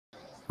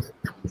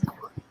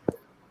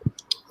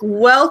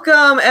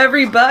Welcome,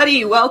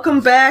 everybody.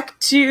 Welcome back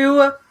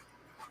to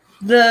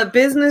the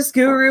Business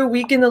Guru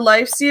Week in the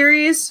Life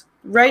series.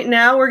 Right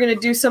now, we're going to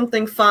do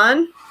something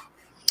fun,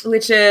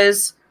 which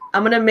is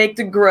I'm going to make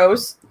the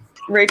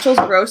Rachel's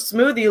Gross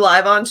Smoothie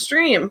live on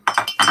stream.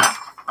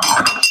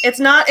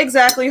 It's not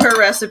exactly her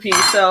recipe,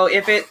 so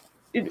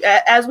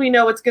as we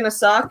know, it's going to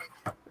suck.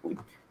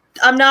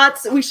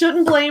 We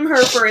shouldn't blame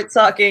her for it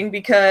sucking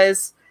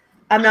because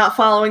I'm not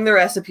following the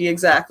recipe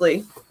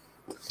exactly.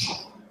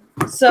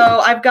 So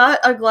I've got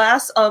a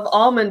glass of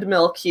almond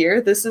milk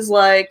here. This is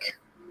like,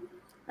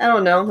 I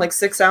don't know, like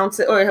 6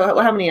 ounces. Or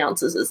how many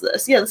ounces is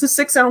this? Yeah, this is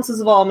 6 ounces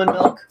of almond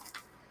milk.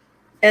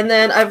 And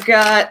then I've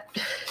got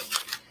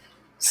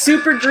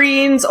Super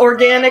Greens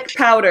organic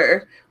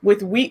powder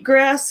with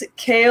wheatgrass,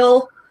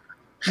 kale,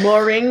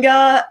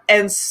 moringa,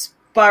 and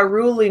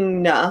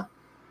spirulina.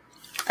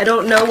 I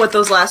don't know what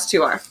those last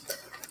two are,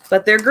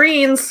 but they're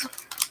greens.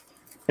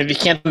 If you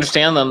can't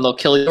understand them, they'll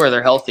kill you or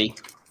they're healthy.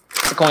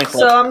 It's a coin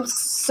flip. So I'm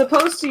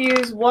supposed to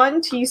use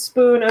 1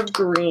 teaspoon of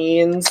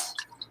greens.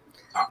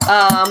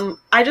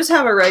 I just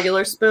have a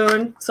regular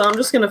spoon, so I'm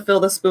just going to fill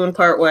the spoon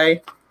part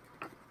way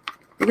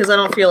because I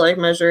don't feel like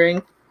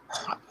measuring.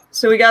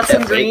 So we got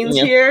some greens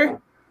here.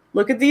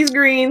 Look at these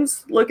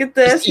greens. Look at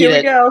this. Here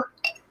we go.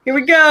 Here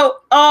we go.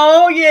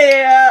 Oh,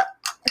 yeah.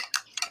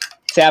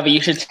 Savvy,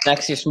 you should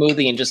next your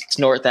smoothie and just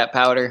snort that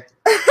powder.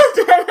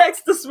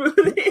 Next the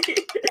smoothie.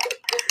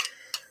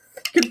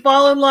 You can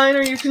fall in line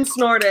or you can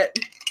snort it.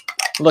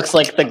 Looks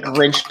like the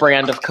Grinch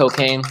brand of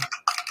cocaine.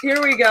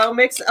 Here we go.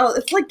 Mix. Oh,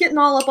 it's like getting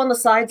all up on the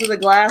sides of the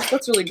glass.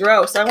 That's really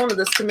gross. I wanted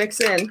this to mix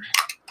in.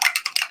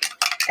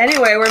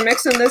 Anyway, we're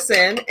mixing this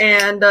in,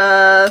 and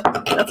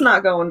that's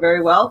not going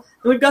very well.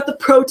 And we've got the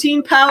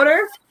protein powder.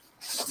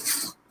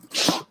 It's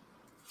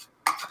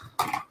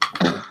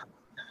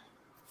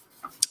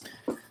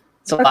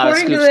a lot of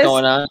scoops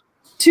going on.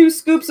 2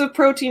 scoops of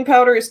protein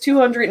powder is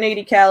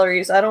 280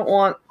 calories. I don't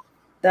want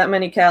that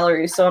many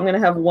calories, so I'm going to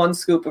have 1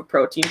 scoop of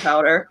protein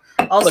powder.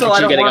 Also, look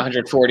at you getting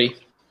 140.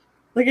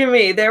 Look at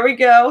me. There we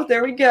go.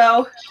 There we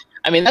go.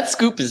 I mean, that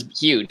scoop is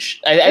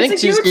huge. I think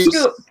 2 scoops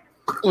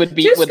would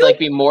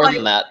be more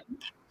than that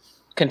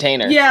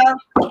container. Yeah,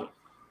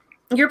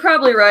 you're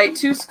probably right.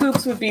 2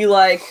 scoops would be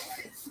like.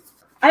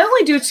 I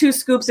only do 2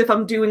 scoops if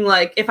I'm doing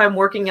if I'm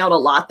working out a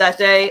lot that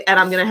day and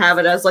I'm gonna have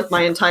it as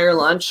my entire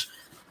lunch.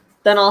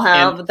 Then I'll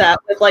have that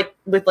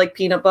with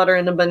peanut butter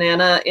and a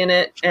banana in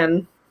it,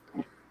 and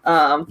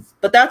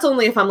but that's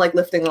only if I'm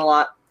lifting a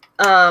lot.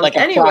 A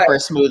proper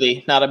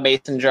smoothie, not a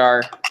mason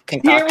jar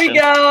concoction. Here we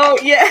go.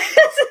 Yes.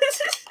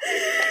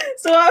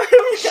 So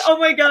oh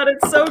my god,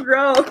 it's so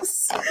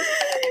gross.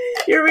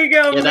 Here we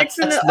go. Yeah,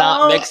 mixing that's it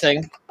not all.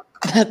 Mixing.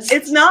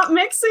 It's not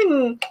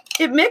mixing.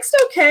 It mixed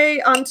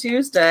okay on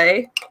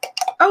Tuesday.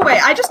 Oh wait,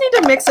 I just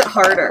need to mix it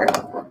harder.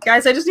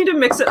 Guys, I just need to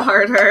mix it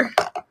harder.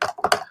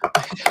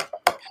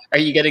 Are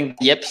you getting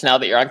the yips now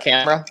that you're on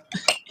camera?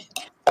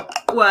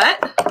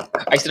 What?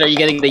 I said, are you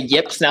getting the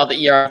yips now that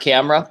you're on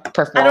camera?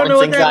 Performance I don't know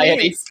what anxiety?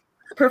 that means.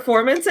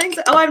 Performance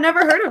anxiety? Oh, I've never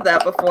heard of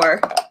that before.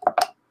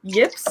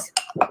 Yips?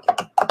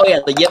 Oh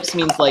yeah, the yips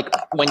means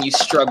when you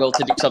struggle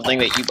to do something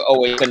that you've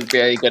always been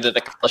very good at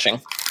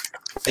accomplishing.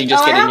 So you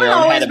just get in your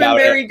own head about it. I haven't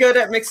always been very good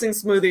at mixing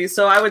smoothies,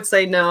 so I would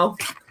say no.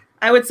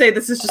 I would say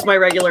this is just my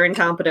regular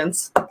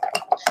incompetence.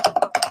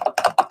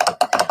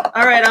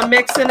 All right, I'm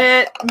mixing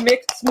it.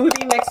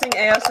 Smoothie mixing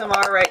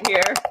ASMR right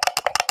here.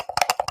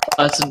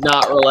 That's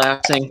not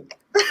relaxing.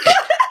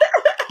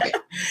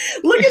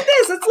 Look at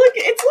this.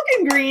 It's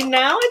looking green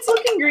now. It's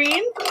looking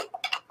green.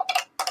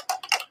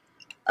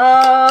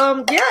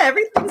 Yeah,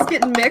 everything's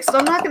getting mixed.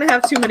 I'm not going to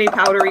have too many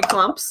powdery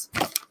clumps.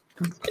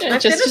 Yeah, I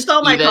finished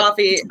all my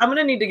coffee. I'm going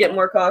to need to get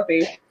more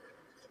coffee.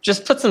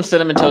 Just put some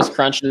Cinnamon Toast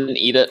Crunch in and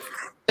eat it.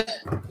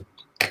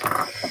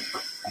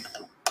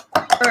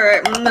 All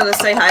right, I'm going to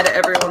say hi to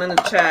everyone in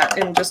the chat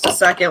in just a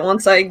second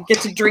once I get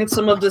to drink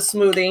some of this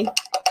smoothie.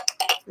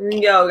 Here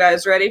we go,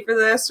 guys. Ready for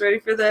this? Ready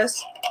for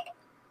this?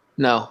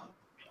 No.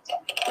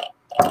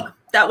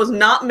 That was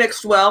not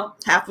mixed well.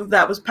 Half of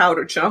that was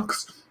powder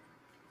chunks.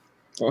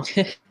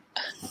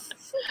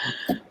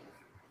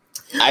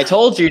 I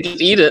told you,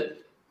 just eat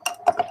it.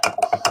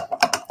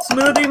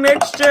 Smoothie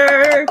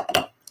mixture.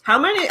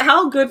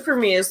 How good for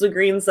me is the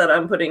greens that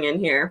I'm putting in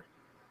here?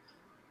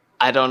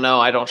 I don't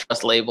know. I don't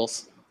trust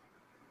labels.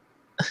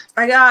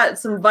 I got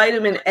some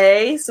vitamin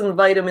A, some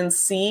vitamin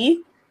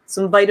C,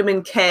 some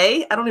vitamin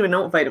K. I don't even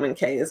know what vitamin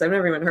K is. I've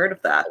never even heard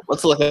of that.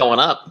 Let's look that one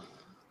up.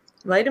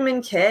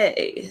 Vitamin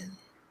K.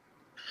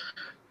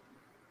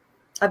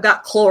 I've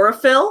got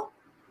chlorophyll.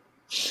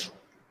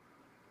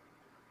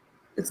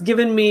 It's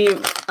given me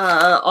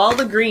all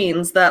the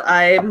greens that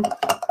I'm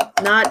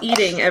not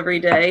eating every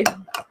day.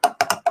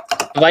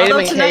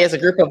 Vitamin K is a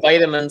group of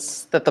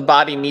vitamins that the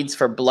body needs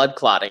for blood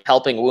clotting,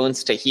 helping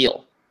wounds to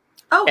heal.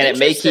 Oh, and it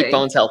may keep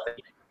bones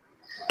healthy.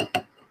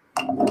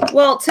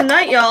 Well,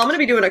 tonight, y'all, I'm going to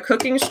be doing a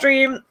cooking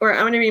stream where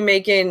I'm going to be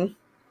making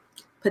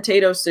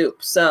potato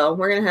soup. So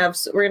we're going to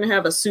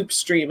have a soup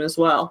stream as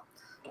well.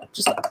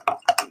 Just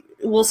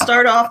we'll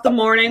start off the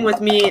morning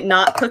with me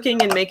not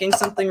cooking and making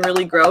something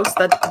really gross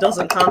that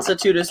doesn't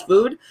constitute as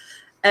food.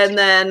 And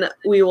then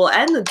we will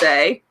end the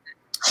day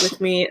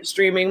with me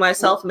streaming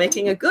myself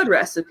making a good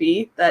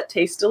recipe that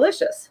tastes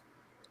delicious.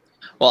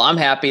 Well, I'm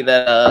happy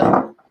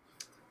that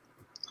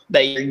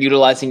that you're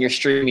utilizing your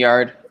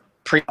StreamYard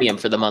Premium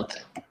for the month.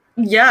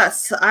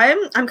 Yes,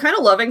 I'm kind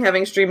of loving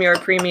having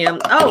StreamYard Premium.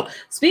 Oh,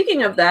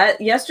 speaking of that,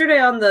 yesterday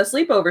on the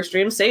sleepover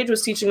stream, Sage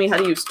was teaching me how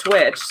to use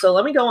Twitch. So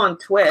let me go on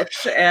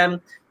Twitch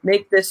and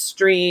make this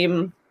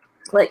stream,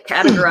 like,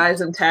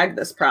 categorize and tag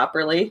this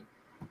properly.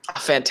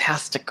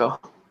 Fantastico.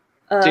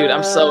 Dude,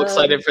 I'm so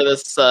excited for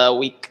this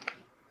week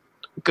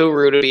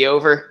Guru to be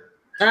over.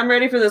 I'm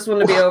ready for this one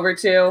to be over,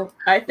 too.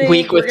 I think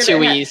week with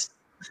 2 E's.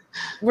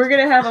 We're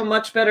going to have a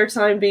much better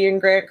time being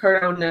Grant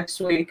Cardone next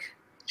week.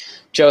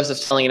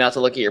 Joseph's telling you not to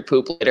look at your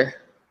poop later.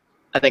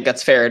 I think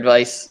that's fair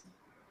advice.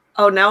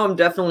 Oh, now I'm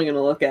definitely going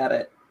to look at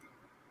it.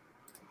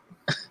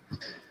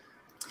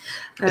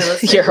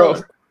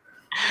 You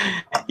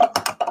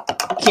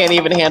can't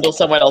even handle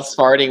someone else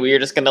farting. We're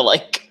just going to,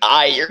 like,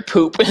 eye your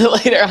poop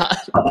later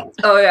on.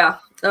 Oh, yeah.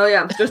 Oh,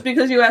 yeah. Just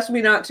because you asked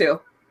me not to.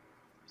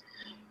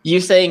 You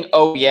saying,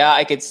 oh, yeah,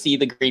 I could see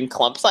the green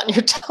clumps on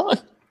your tongue.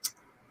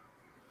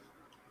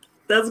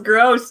 That's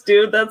gross,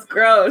 dude. That's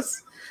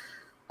gross.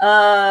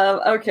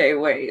 Okay,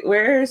 wait.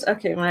 Where's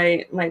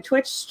my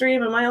Twitch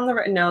stream? Am I on the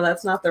right? No,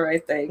 that's not the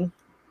right thing.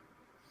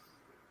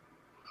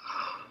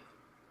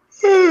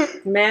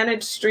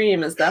 Manage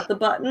stream. Is that the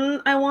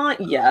button I want?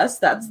 Yes,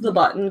 that's the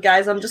button.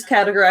 Guys, I'm just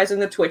categorizing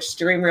the Twitch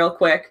stream real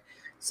quick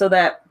so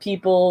that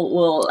people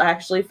will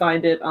actually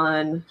find it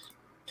on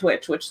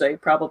Twitch, which they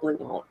probably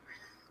won't.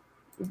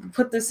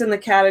 Put this in the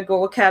category.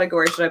 What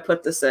category should I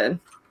put this in?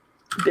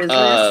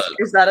 Business?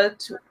 Is that a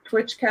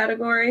Twitch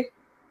category?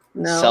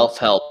 No.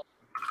 Self-help.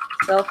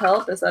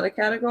 Self-help? Is that a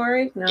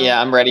category? No.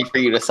 Yeah, I'm ready for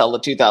you to sell the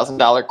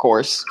 $2,000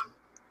 course.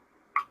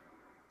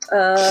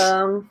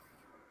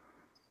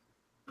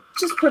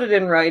 Just put it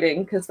in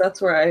writing, because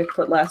that's where I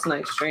put last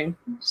night's stream.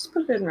 Just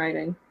put it in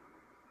writing.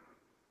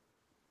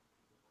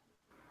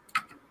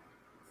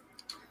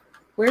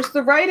 Where's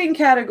the writing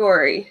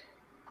category?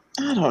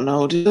 I don't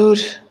know,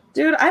 dude.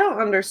 Dude, I don't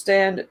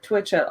understand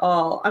Twitch at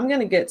all. I'll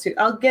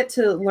get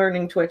to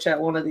learning Twitch at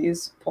one of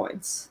these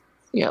points.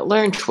 Yeah,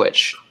 learn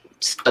Twitch.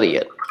 Study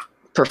it.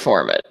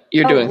 Perform it.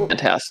 You're doing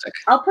fantastic.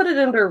 I'll put it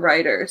under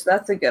writers.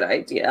 That's a good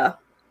idea.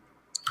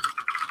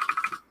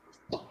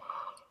 I'm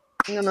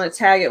going to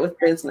tag it with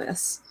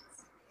business.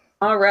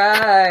 All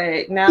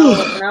right. Now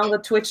the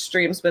Twitch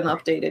stream's been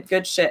updated.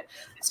 Good shit.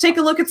 Let's take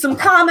a look at some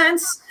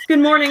comments. Good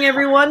morning,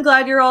 everyone.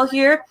 Glad you're all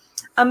here.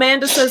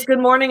 Amanda says, good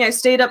morning. I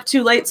stayed up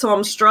too late, so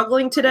I'm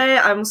struggling today.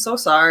 I'm so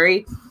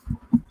sorry.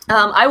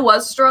 I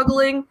was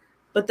struggling,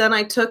 but then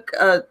I took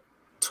a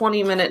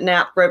 20-minute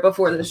nap right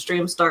before the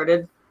stream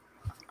started.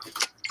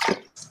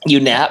 You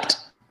napped?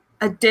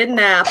 I did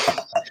nap.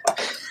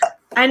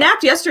 I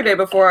napped yesterday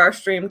before our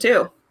stream,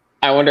 too.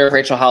 I wonder if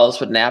Rachel Hollis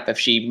would nap if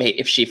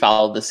she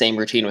followed the same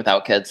routine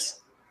without kids.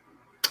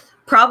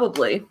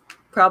 Probably.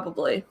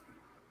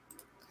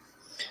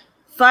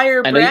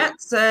 Fire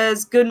Brat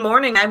says, good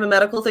morning. I have a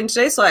medical thing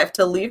today, so I have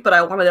to leave, but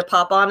I wanted to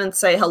pop on and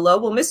say hello.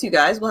 We'll miss you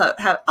guys. We'll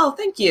have oh,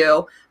 thank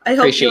you. I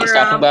hope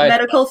your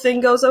medical thing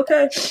goes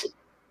okay.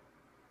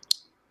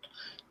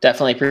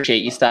 Definitely appreciate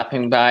you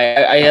stopping by.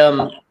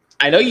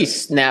 I know you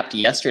snapped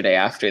yesterday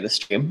after the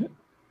stream.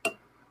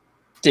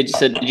 Did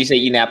you say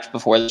you napped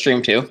before the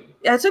stream too?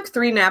 Yeah, I took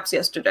 3 naps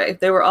yesterday.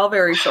 They were all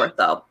very short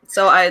though.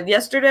 So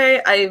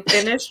yesterday I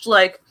finished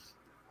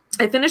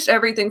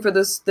everything for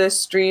this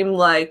stream,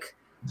 like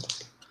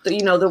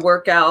the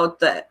workout,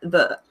 the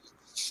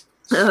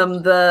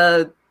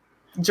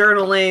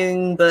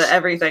journaling, the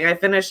everything. I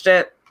finished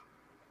it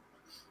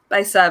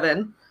by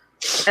 7.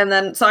 And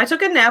then so I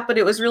took a nap, but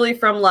it was really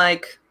from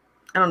like,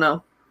 I don't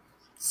know,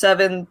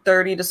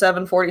 7:30 to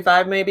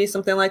 7:45, maybe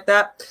something like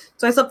that.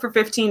 So I slept for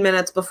 15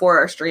 minutes before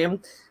our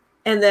stream.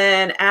 And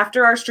then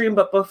after our stream,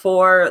 but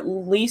before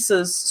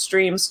Lisa's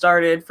stream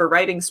started for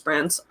writing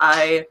sprints,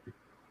 I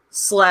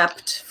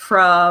slept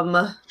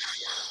from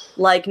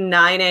like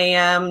 9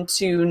 a.m.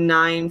 to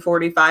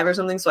 9:45 or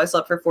something. So I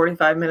slept for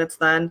 45 minutes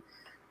then.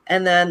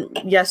 And then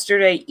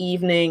yesterday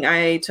evening,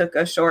 I took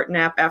a short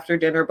nap after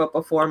dinner, but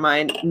before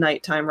my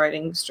nighttime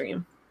writing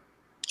stream.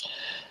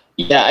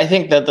 Yeah, I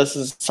think that this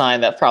is a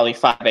sign that probably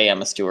 5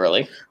 a.m. is too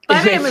early.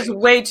 5 a.m. is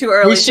way too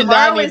early.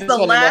 Tomorrow is the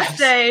last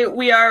day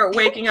we are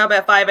waking up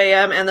at 5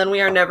 a.m. and then we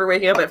are never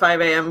waking up at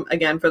 5 a.m.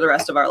 again for the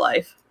rest of our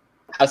life.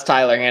 How's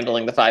Tyler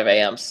handling the 5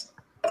 a.m.s?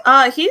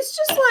 He's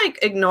just like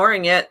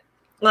ignoring it.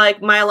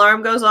 Like my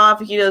alarm goes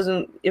off, it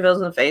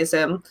doesn't faze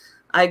him.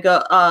 I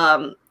go,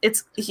 I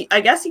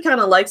guess he kind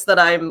of likes that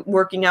I'm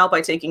working out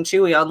by taking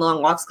Chewy on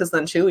long walks, because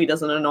then Chewy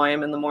doesn't annoy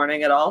him in the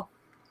morning at all.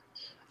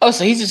 Oh,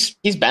 so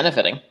he's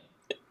benefiting.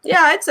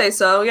 Yeah, I'd say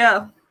so.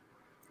 Yeah.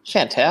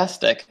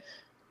 Fantastic.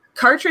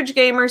 Cartridge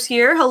Gamers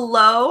here.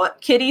 Hello.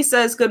 Kitty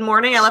says, good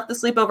morning. I left the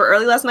sleepover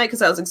early last night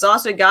because I was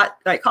exhausted, got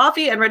my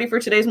coffee, and ready for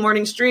today's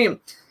morning stream.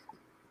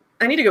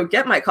 I need to go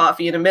get my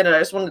coffee in a minute. I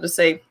just wanted to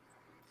say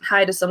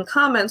hi to some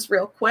comments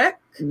real quick.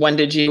 When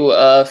did you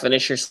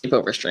finish your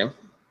sleepover stream?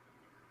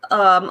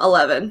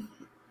 11.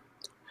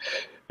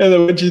 And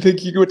then when do you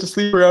think you went to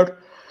sleep around?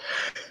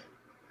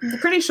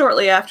 Pretty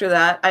shortly after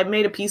that. I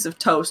made a piece of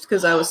toast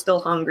because I was still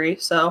hungry,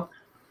 so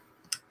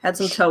had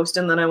some toast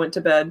and then I went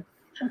to bed.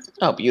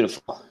 Oh,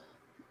 beautiful.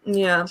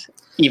 Yeah.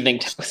 Evening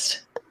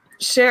toast.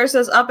 Cher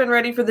says, up and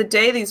ready for the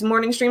day. These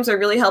morning streams are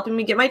really helping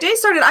me get my day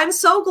started. I'm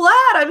so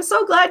glad. I'm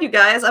so glad, you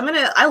guys.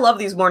 I love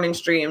these morning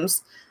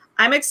streams.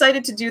 I'm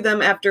excited to do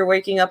them after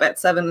waking up at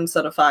 7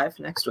 instead of 5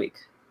 next week.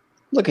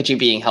 Look at you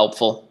being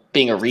helpful,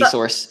 being a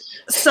resource.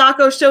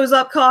 Sako shows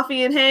up,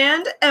 coffee in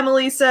hand.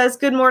 Emily says,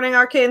 good morning,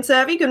 Arcane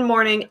Savvy. Good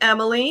morning,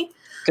 Emily.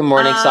 Good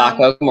morning,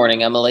 Sako. Good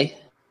morning, Emily.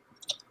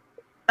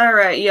 All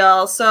right,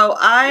 y'all. So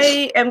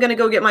I am going to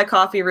go get my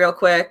coffee real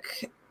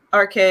quick.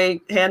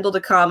 RK, handle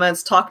the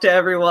comments, talk to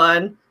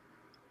everyone.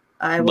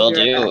 I will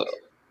do. Right.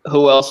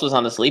 Who else was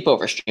on the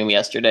sleepover stream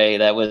yesterday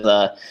that was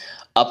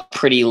up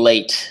pretty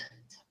late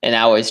and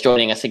now is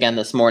joining us again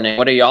this morning?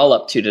 What are y'all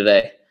up to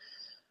today?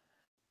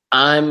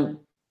 I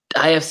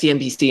have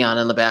CNBC on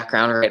in the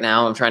background right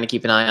now. I'm trying to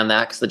keep an eye on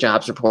that because the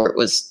jobs report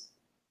was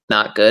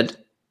not good,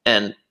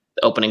 and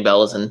the opening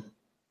bell is in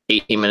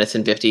 18 minutes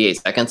and 58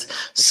 seconds.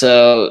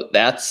 So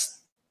that's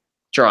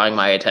drawing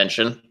my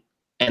attention.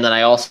 And then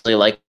I also really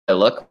like the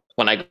look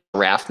when I go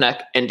raft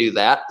neck and do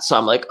that. So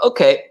I'm like,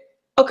 okay,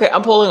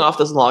 I'm pulling off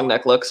this long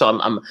neck look. So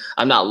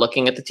I'm not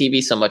looking at the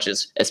TV so much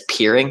as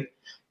peering,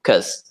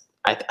 because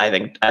I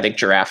think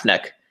giraffe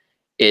neck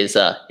is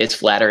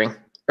flattering,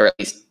 or at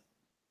least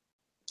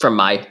from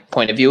my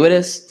point of view it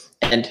is.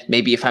 And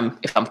maybe if I'm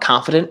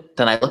confident,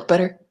 then I look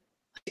better.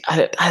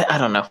 I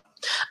don't know.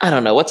 I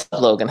don't know. What's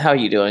up, Logan? How are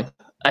you doing?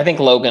 I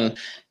think Logan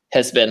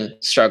has been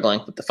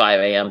struggling with the 5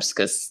 a.m.s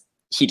because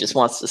he just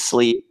wants to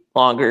sleep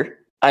longer.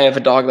 I have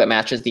a dog that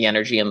matches the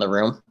energy in the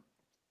room.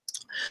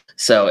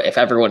 So if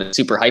everyone is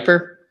super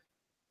hyper,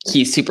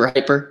 he's super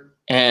hyper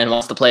and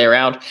wants to play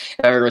around.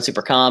 If everyone's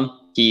super calm,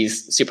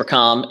 he's super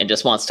calm and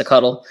just wants to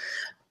cuddle.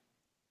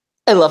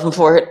 I love him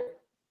for it.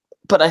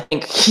 But I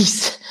think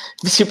he's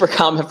super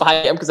calm at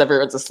 5 a.m. because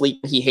everyone's asleep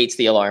and he hates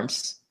the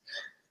alarms.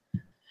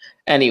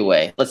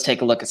 Anyway, let's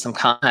take a look at some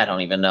I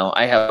don't even know.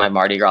 I have my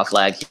Mardi Gras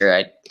flag here.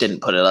 I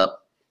didn't put it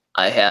up.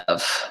 I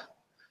have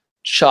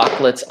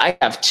chocolates. I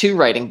have 2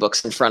 writing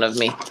books in front of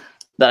me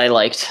that I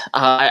liked.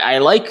 I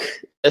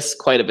like this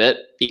quite a bit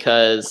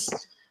because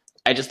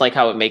I just like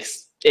how it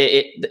makes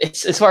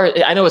it's as far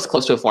as I know it's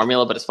close to a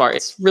formula, but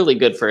it's really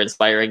good for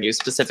inspiring you,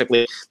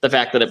 specifically the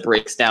fact that it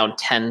breaks down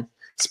 10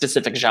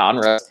 specific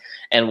genres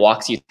and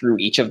walks you through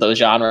each of those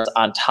genres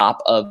on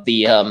top of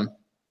the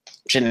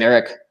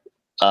generic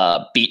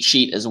beat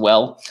sheet as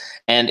well.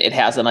 And it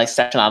has a nice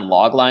section on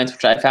log lines,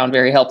 which I found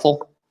very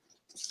helpful.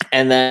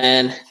 And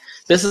then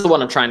this is the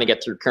one I'm trying to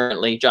get through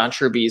currently, John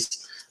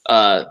Truby's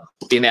The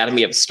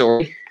Anatomy of a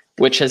Story,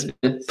 which has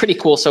been pretty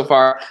cool so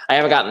far. I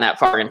haven't gotten that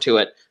far into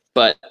it,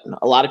 but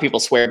a lot of people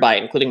swear by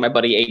it, including my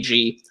buddy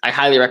AG. I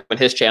highly recommend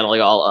his channel,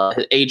 y'all.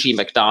 AG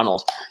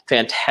McDonald,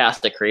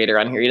 fantastic creator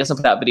on here. He doesn't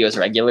put out videos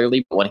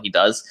regularly, but when he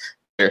does,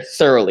 they're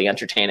thoroughly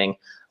entertaining.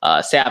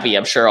 Savvy,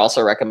 I'm sure,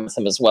 also recommends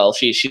him as well.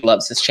 She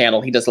loves his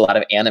channel. He does a lot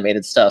of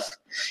animated stuff.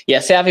 Yeah,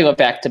 Savvy went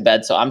back to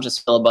bed, so I'm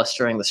just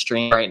filibustering the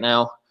stream right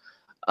now.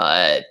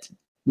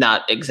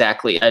 Not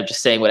exactly. I'm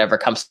just saying whatever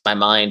comes to my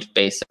mind,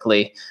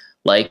 basically.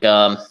 Like,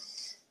 I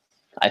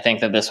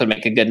think that this would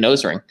make a good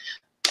nose ring.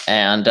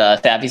 And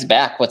Savvy's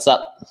back. What's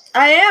up?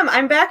 I am.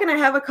 I'm back, and I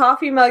have a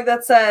coffee mug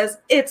that says,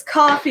 "It's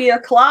coffee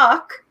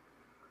o'clock."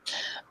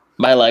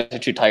 My legs are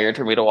too tired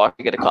for me to walk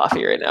to get a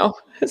coffee right now.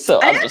 So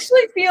I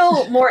actually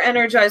feel more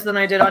energized than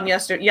I did on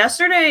yesterday.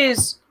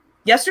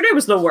 Yesterday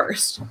was the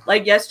worst.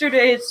 Like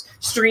yesterday's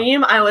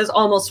stream, I was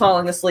almost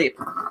falling asleep.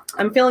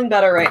 I'm feeling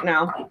better right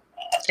now.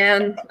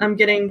 And I'm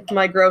getting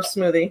my gross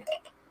smoothie.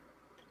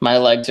 My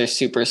legs are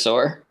super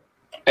sore.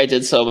 I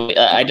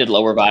did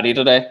lower body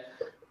today.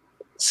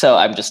 So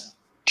I'm just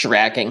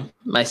dragging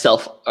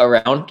myself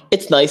around.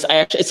 It's nice.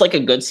 It's like a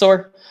good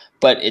sore,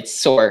 but it's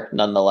sore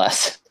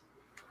nonetheless.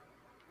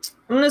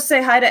 I'm going to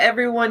say hi to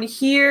everyone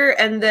here,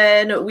 and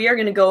then we are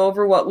going to go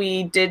over what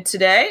we did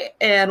today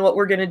and what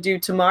we're going to do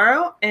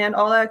tomorrow and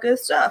all that good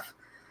stuff.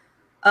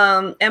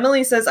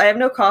 Emily says, I have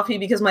no coffee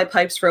because my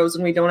pipes froze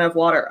and we don't have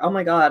water. Oh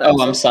my God.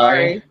 I'm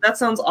sorry. That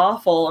sounds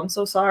awful. I'm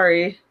so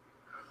sorry.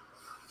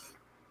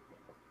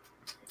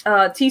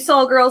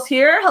 T-Sol Girls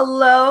here.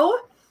 Hello.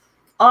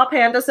 Aw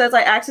Panda says,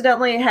 I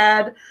accidentally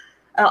had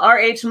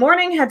RH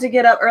morning, had to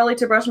get up early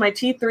to brush my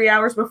teeth 3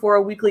 hours before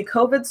a weekly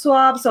COVID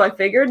swab, so I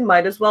figured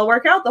might as well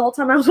work out. The whole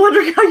time I was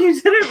wondering how you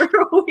did it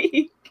for a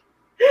week.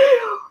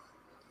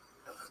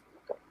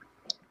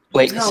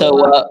 Wait,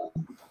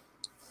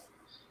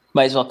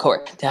 might as well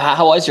court.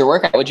 How was your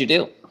workout? What'd you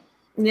do?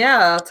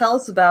 Yeah, tell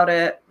us about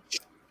it.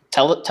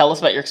 Tell us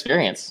about your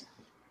experience.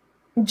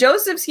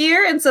 Joseph's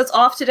here and says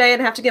off today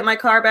and have to get my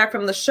car back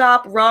from the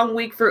shop. Wrong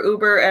week for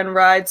Uber and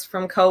rides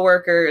from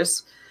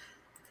coworkers.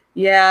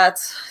 Yeah,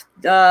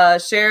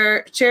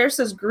 Cher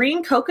says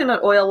green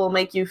coconut oil will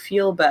make you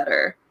feel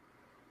better.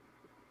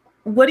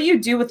 what do you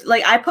do with,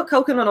 like, I put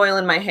coconut oil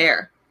in my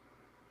hair.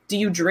 Do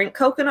you drink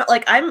coconut?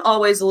 Like, I'm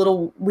always a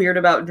little weird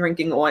about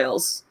drinking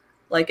oils.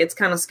 Like, it's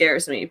kind of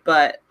scares me,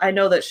 but I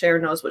know that Cher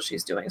knows what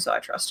she's doing, so I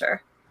trust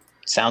her.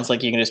 Sounds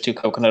like you can just do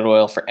coconut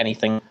oil for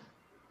anything.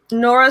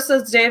 Nora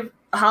says Dave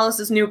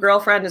Hollis's new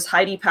girlfriend is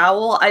Heidi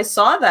Powell. I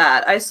saw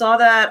that.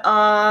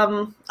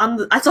 On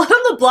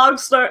the Blog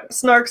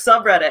Snark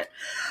subreddit.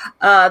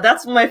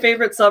 That's my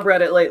favorite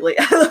subreddit lately.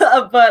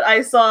 But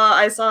I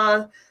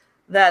saw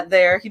that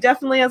there. He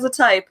definitely has a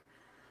type.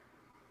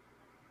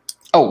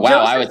 Oh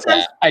wow! I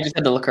just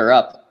had to look her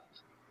up.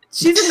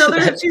 She's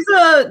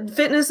a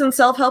fitness and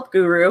self-help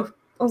guru.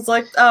 I was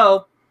like,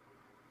 oh,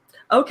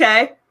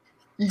 okay,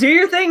 do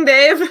your thing,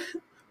 Dave.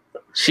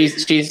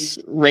 She's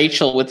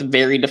Rachel with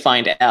very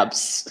defined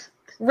abs.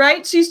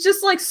 Right? She's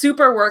just like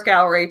super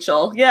workout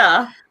Rachel.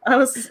 Yeah. I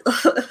was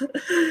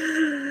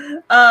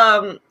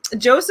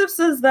Joseph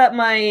says that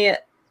my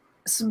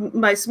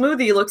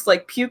smoothie looks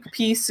like puke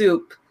pea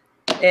soup.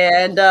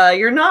 And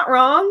you're not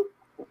wrong.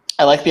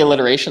 I like the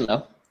alliteration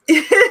though.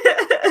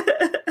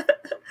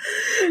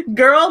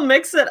 Girl,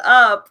 mix it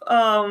up.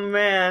 Oh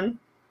man.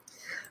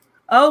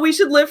 Oh, we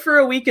should live for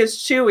a week as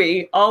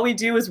Chewy. All we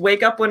do is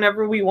wake up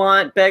whenever we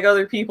want, beg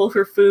other people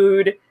for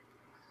food,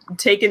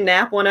 take a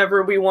nap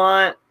whenever we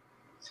want.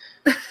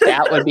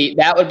 That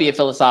would be a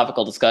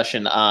philosophical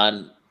discussion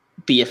on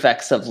the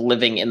effects of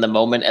living in the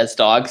moment as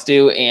dogs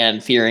do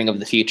and fearing of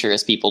the future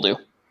as people do.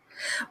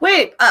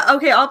 Wait,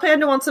 okay, All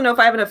Panda wants to know if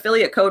I have an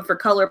affiliate code for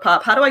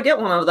ColourPop. How do I get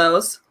one of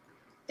those?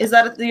 Is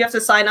that you have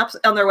to sign up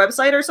on their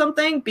website or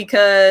something?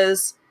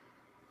 Because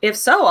if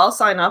so, I'll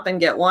sign up and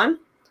get one.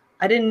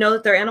 I didn't know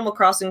that their Animal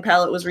Crossing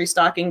palette was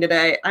restocking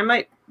today.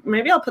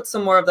 Maybe I'll put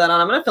some more of that on.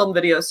 I'm going to film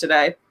videos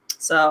today.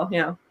 So,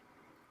 yeah.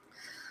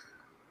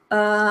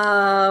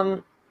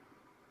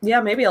 Yeah,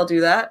 maybe I'll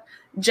do that.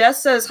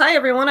 Jess says, hi,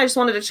 everyone. I just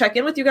wanted to check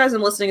in with you guys.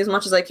 I'm listening as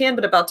much as I can,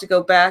 but about to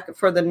go back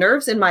for the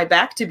nerves in my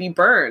back to be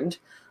burned.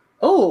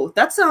 Oh,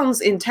 that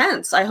sounds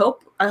intense. I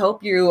hope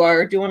you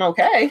are doing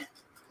okay.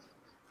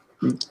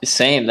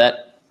 Same.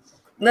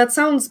 That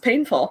sounds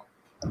painful.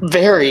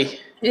 Very.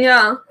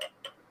 Yeah.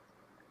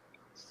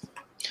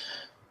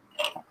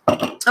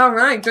 All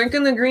right,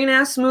 drinking the green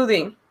ass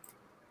smoothie.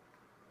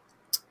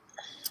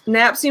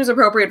 Nap seems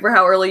appropriate for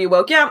how early you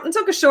woke. Yeah, I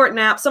took a short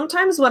nap.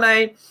 Sometimes when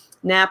I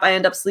nap, I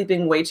end up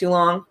sleeping way too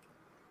long.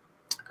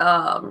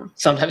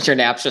 Sometimes your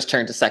naps just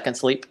turn to second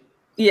sleep.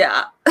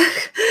 Yeah.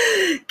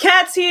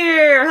 Kat's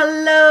here.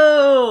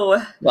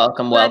 Hello.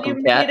 Welcome,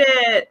 Kat. Made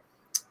it.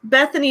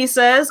 Bethany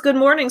says, good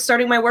morning.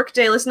 Starting my work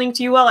day listening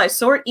to you while I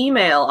sort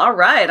email. All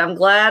right. I'm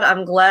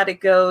glad it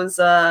goes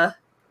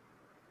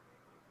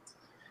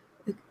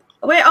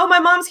Wait, oh, my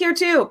mom's here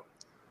too.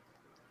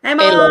 Hey,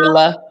 Mom. Hey,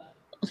 Lola.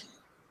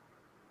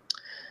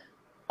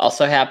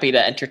 Also happy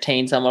to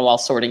entertain someone while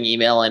sorting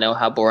email. I know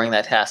how boring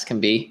that task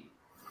can be.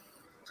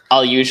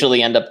 I'll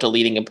usually end up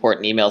deleting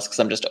important emails because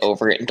I'm just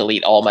over it and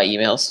delete all my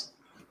emails.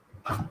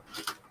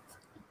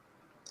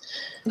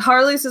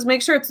 Harley says,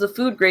 make sure it's the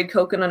food grade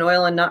coconut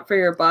oil and not for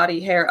your body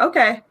hair.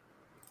 Okay.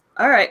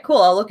 All right,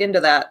 cool. I'll look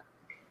into that.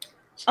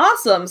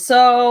 Awesome.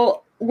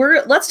 So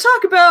let's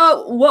talk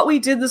about what we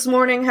did this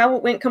morning, how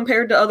it went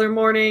compared to other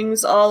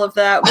mornings, all of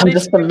that. I'm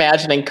just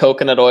imagining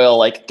coconut oil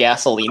like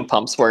gasoline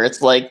pumps where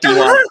it's like, do you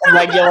want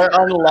regular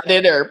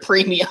unleaded or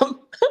premium?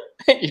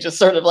 You just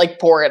sort of like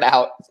pour it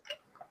out.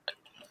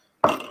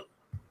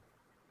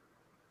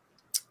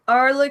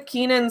 Arla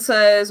Keenan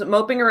says,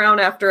 moping around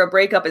after a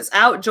breakup is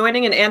out.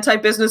 Joining an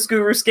anti-business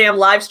guru scam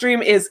live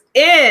stream is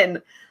in.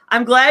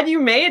 I'm glad you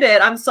made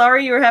it. I'm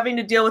sorry you were having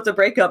to deal with the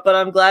breakup, but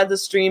I'm glad the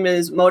stream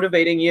is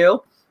motivating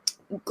you.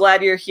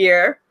 Glad you're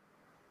here.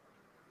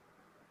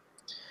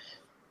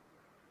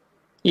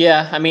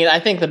 Yeah, I mean, I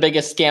think the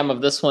biggest scam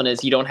of this one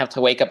is you don't have to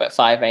wake up at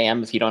 5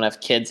 a.m. if you don't have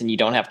kids and you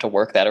don't have to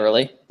work that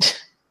early.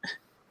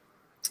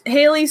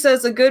 Haley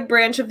says a good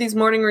branch of these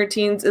morning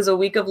routines is a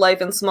week of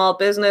life in small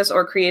business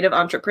or creative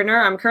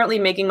entrepreneur. I'm currently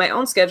making my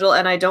own schedule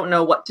and I don't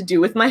know what to do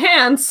with my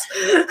hands.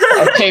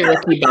 Okay,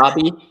 Ricky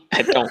Bobby.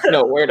 I don't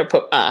know where to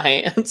put my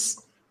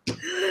hands.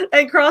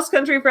 And Cross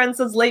Country Friend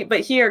says late but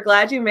here.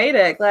 Glad you made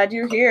it. Glad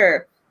you're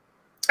here.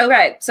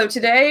 Okay, so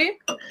today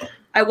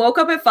I woke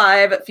up at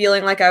 5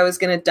 feeling like I was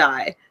going to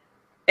die.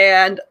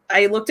 And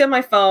I looked at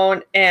my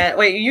phone and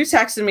wait, you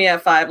texted me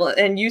at 5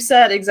 and you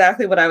said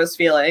exactly what I was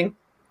feeling.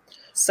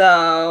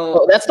 So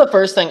well, that's the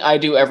first thing I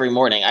do every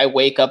morning. I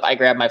wake up, I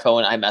grab my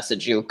phone, I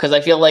message you because I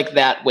feel like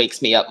that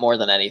wakes me up more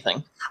than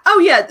anything. Oh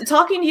yeah,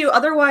 talking to you.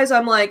 Otherwise,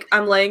 I'm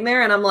laying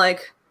there and I'm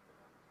like,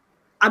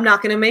 I'm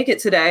not going to make it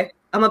today.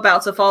 I'm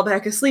about to fall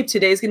back asleep.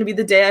 Today's going to be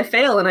the day I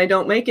fail and I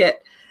don't make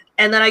it.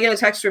 And then I get a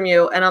text from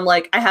you and I'm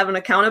like, I have an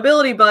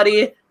accountability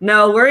buddy.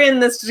 No, we're in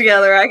this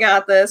together. I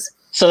got this.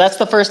 So that's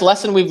the first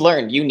lesson we've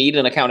learned. You need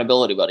an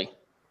accountability buddy.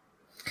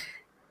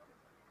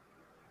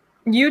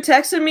 You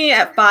texted me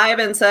at 5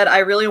 and said, I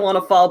really want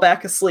to fall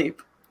back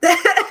asleep.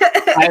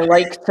 I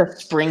like to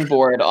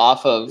springboard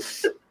off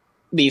of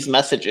these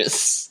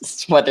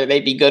messages, whether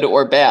they be good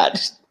or bad.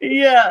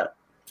 Yeah.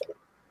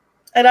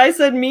 And I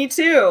said, me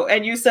too.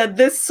 And you said,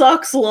 this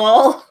sucks,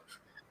 lol.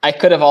 I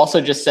could have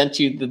also just sent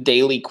you the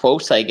daily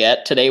quotes I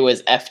get. Today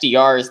was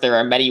FDR's, there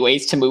are many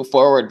ways to move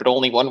forward, but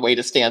only one way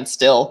to stand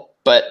still.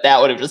 But that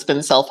would have just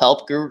been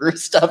self-help guru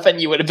stuff, and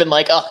you would have been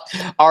like, oh,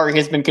 Ari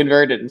has been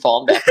converted and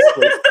fallen back to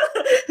sleep.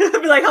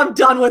 I'd be like, I'm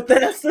done with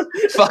this.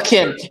 Fuck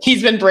him.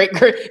 He's been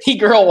he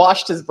girl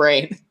washed his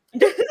brain.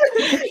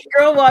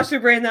 Girl wash your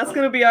brain. That's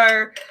going to be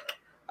our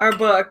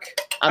book.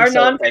 Our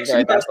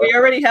nonfiction book. We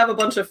already have a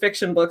bunch of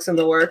fiction books in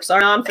the works.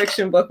 Our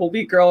nonfiction book will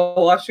be Girl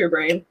Wash Your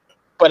Brain.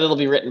 But it'll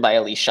be written by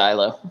Elise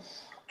Shiloh.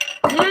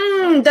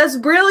 That's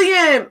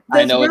brilliant.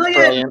 I know, it's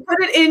brilliant.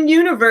 Put it in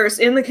universe,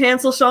 in the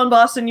Cancel Sean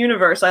Boston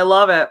universe. I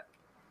love it.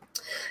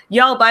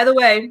 Y'all, by the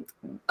way,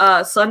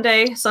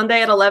 Sunday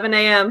at 11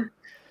 a.m.,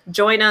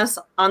 join us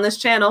on this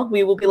channel.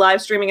 We will be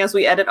live streaming as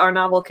we edit our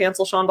novel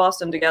Cancel Sean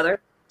Boston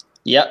together.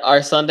 Yep,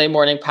 our Sunday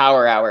morning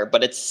power hour,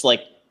 but it's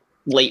like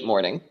late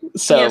morning.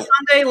 So yeah,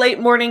 Sunday late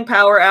morning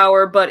power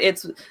hour, but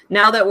it's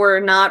now that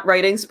we're not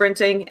writing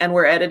sprinting and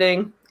we're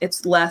editing,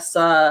 it's less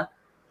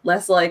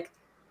like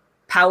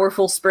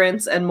powerful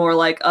sprints and more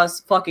like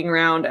us fucking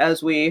around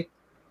as we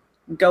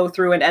go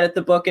through and edit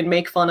the book and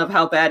make fun of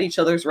how bad each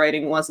other's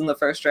writing was in the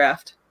first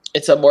draft.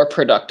 It's a more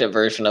productive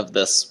version of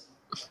this.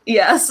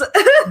 Yes. All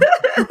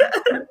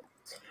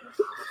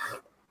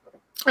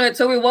right,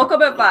 so we woke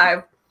up at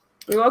 5.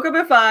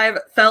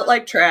 Felt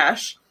like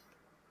trash.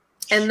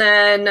 And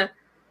then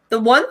the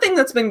one thing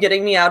that's been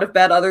getting me out of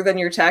bed other than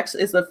your text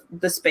is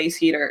the space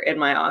heater in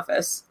my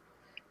office.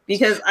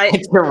 Because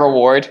it's your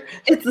reward.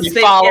 It's the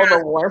you follow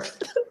the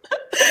warmth.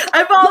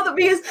 I follow the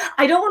because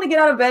I don't want to get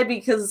out of bed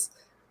because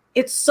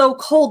it's so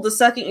cold the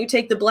second you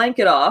take the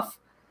blanket off.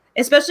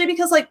 Especially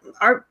because like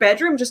our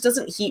bedroom just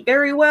doesn't heat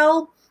very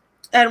well.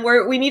 And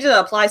we need to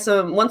apply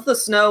once the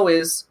snow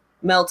is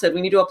melted, we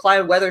need to apply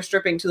weather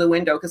stripping to the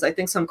window because I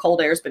think some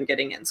cold air has been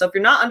getting in. So if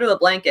you're not under the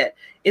blanket,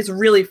 it's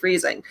really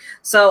freezing.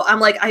 So I'm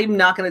like, I'm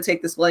not going to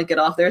take this blanket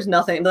off. There's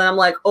nothing. And then I'm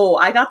like, oh,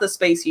 I got the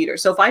space heater.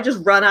 So if I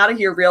just run out of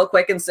here real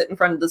quick and sit in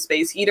front of the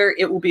space heater,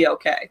 it will be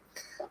okay.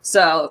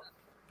 So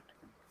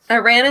I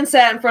ran and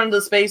sat in front of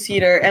the space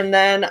heater, and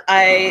then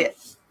I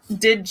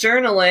did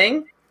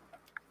journaling.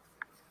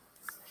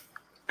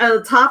 And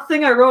the top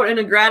thing I wrote in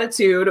a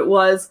gratitude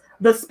was,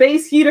 the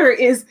space heater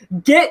is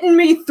getting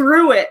me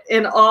through it,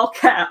 in all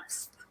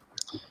caps.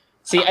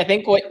 See, I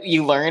think what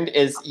you learned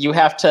is you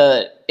have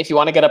to, if you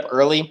want to get up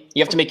early,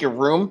 you have to make your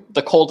room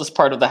the coldest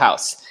part of the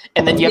house.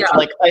 And then you have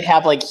to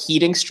have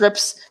heating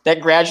strips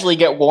that gradually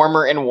get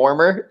warmer and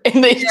warmer.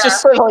 And it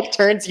just sort of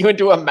turns you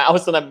into a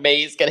mouse in a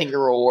maze getting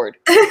your reward.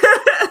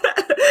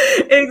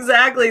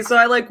 Exactly. So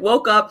I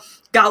woke up,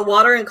 got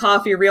water and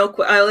coffee real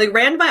quick. I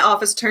ran to my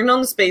office, turned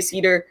on the space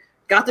heater,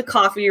 got the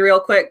coffee real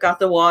quick, got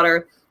the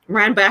water,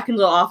 ran back into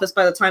the office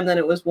by the time then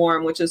it was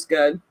warm, which is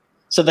good.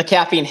 So the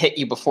caffeine hit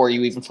you before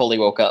you even fully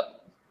woke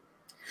up?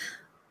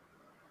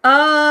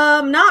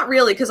 Not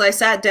really, because I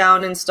sat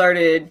down and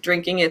started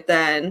drinking it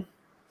then.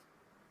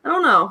 I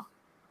don't know.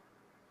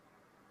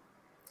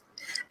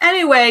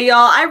 Anyway, y'all,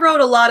 I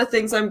wrote a lot of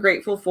things I'm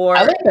grateful for.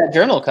 I like that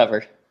journal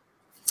cover.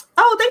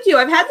 Oh, thank you.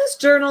 I've had this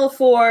journal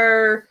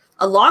for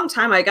a long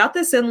time. I got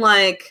this in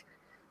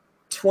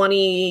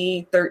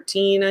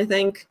 2013, I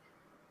think.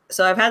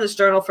 So I've had this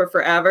journal for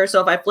forever.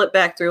 So if I flip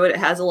back through it, it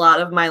has a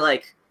lot of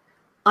my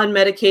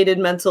unmedicated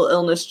mental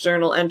illness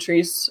journal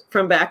entries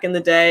from back in the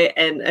day.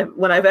 And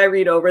when I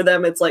read over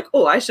them, it's like,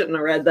 oh, I shouldn't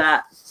have read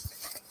that.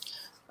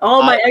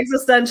 All my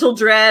existential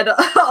dread,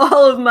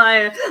 all of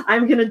my,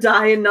 I'm going to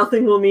die and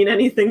nothing will mean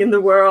anything in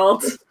the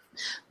world.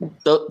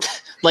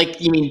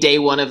 You mean day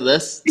one of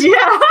this?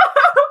 Yeah.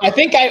 I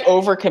think I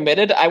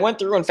overcommitted. I went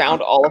through and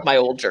found all of my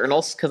old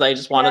journals because I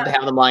just wanted to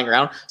have them lying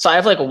around. So I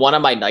have one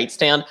on my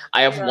nightstand.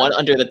 I have one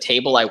under the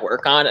table I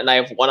work on, and I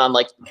have one on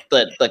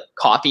the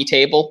coffee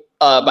table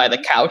by the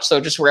couch. So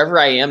just wherever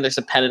I am, there's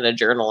a pen and a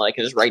journal, and I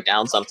can just write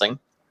down something.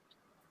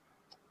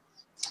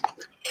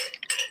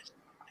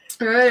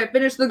 All right, I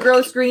finished the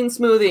gross green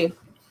smoothie.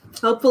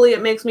 Hopefully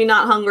it makes me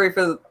not hungry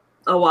for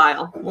a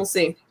while. We'll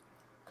see.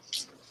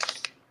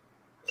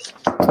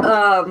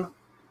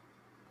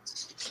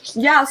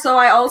 Yeah, so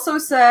I also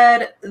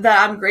said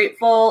that I'm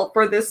grateful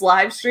for this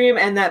live stream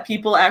and that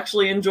people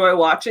actually enjoy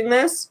watching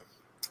this.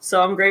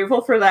 So I'm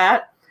grateful for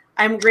that.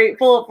 I'm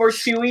grateful for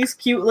Chewy's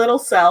cute little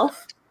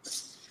self.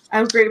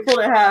 I'm grateful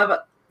to have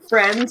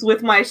friends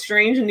with my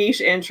strange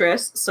niche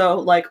interests,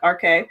 so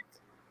RK.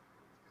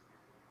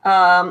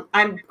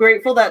 I'm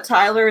grateful that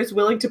Tyler is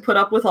willing to put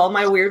up with all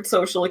my weird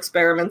social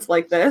experiments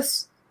like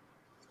this.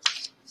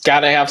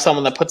 Gotta have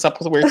someone that puts up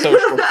with weird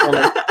social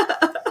experiments.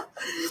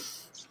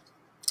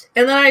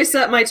 And then I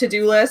set my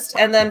to-do list,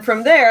 and then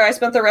from there, I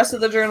spent the rest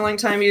of the journaling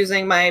time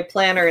using my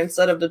planner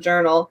instead of the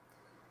journal.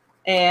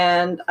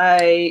 And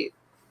I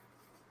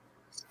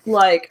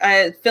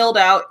filled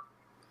out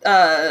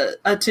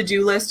a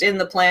to-do list in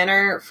the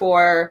planner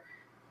for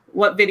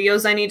what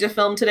videos I need to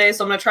film today.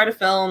 So I'm going to try to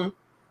film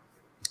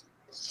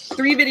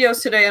 3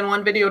 videos today and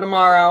 1 video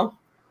tomorrow.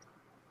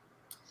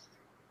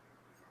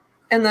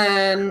 And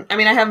then, I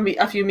have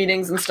a few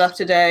meetings and stuff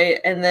today,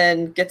 and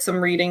then get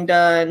some reading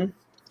done.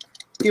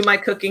 do my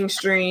cooking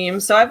stream.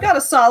 So I've got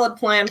a solid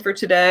plan for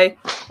today,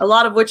 a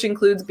lot of which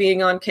includes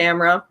being on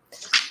camera.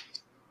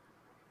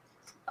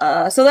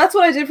 So that's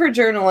what I did for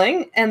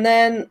journaling. And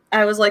then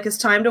I was like, it's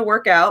time to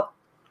work out.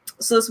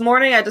 So this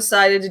morning I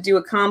decided to do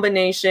a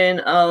combination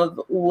of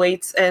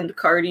weights and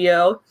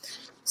cardio.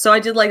 So I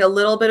did like a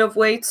little bit of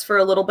weights for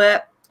a little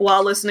bit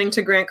while listening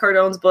to Grant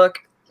Cardone's book,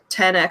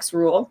 10X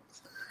Rule.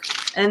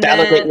 And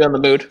that'll get you in the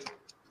mood.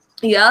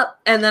 Yep.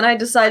 And then I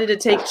decided to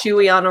take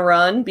Chewy on a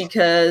run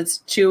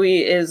because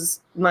Chewy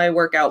is my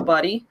workout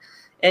buddy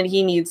and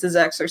he needs his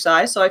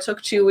exercise. So I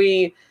took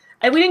Chewy,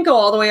 and we didn't go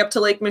all the way up to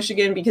Lake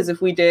Michigan because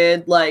if we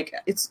did, like,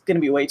 it's going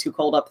to be way too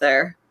cold up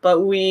there.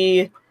 But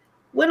we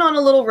went on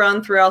a little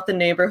run throughout the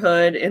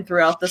neighborhood and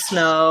throughout the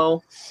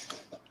snow.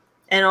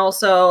 And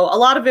also a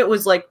lot of it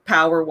was like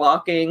power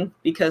walking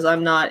because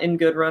I'm not in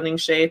good running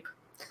shape.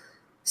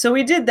 So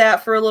we did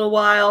that for a little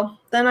while.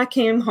 Then I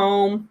came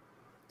home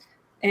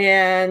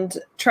and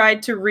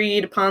tried to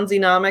read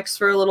Ponzinomics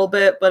for a little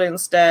bit, but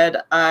instead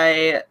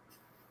I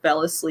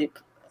fell asleep.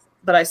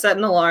 But I set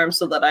an alarm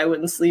so that I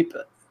wouldn't sleep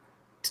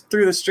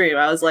through the stream.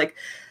 I was like,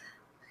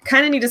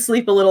 kind of need to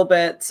sleep a little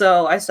bit,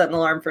 so I set an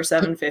alarm for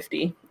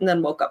 7:50 and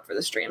then woke up for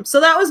the stream.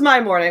 So that was my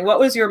morning. What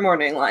was your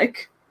morning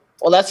like?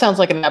 Well, that sounds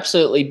like an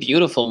absolutely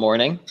beautiful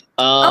morning.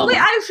 Oh, wait,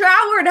 I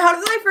showered. How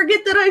did I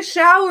forget that I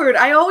showered?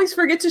 I always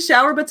forget to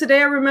shower, but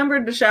today I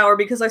remembered to shower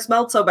because I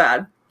smelled so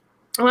bad.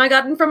 When I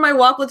got in from my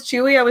walk with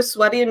Chewy, I was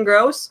sweaty and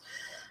gross.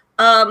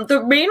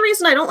 The main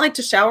reason I don't like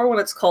to shower when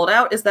it's cold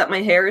out is that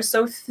my hair is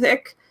so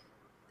thick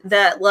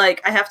that,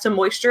 like, I have to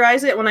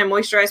moisturize it. When I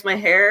moisturize my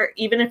hair,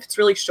 even if it's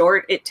really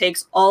short, it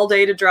takes all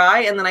day to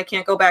dry, and then I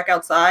can't go back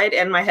outside,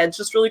 and my head's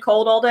just really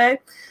cold all day.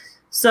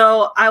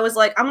 So I was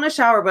like, I'm going to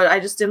shower, but I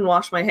just didn't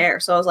wash my hair.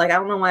 So I was like, I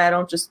don't know why I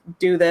don't just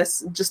do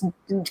this, just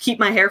keep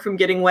my hair from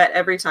getting wet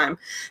every time.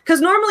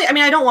 Because normally, I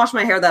mean, I don't wash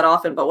my hair that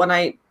often, but when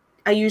I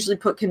usually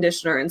put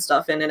conditioner and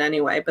stuff in it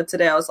anyway. But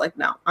today I was like,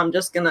 no, I'm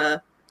just going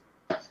to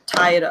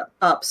tie it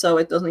up so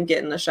it doesn't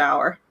get in the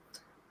shower.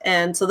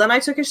 And so then I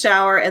took a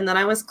shower and then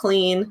I was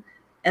clean.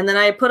 And then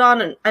I put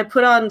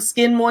on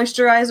skin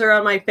moisturizer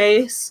on my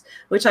face,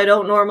 which I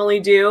don't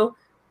normally do,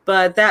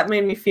 but that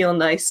made me feel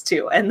nice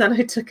too. And then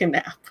I took a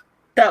nap.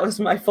 That was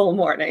my full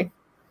morning.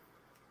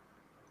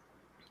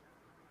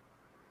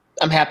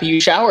 I'm happy you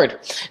showered.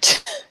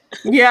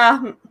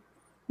 Yeah,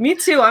 me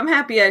too. I'm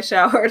happy I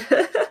showered.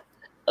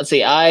 Let's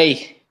see.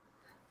 I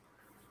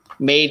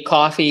made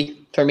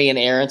coffee for me and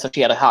Erin, so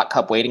she had a hot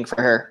cup waiting for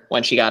her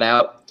when she got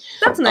out.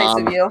 That's nice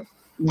of you.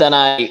 Then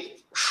I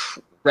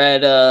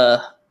read,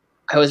 I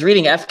was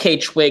reading F.K.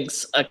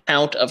 Twig's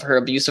account of her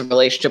abusive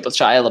relationship with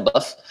Shia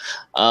LaBeouf.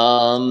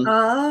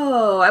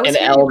 I was in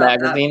Elle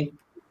magazine. That.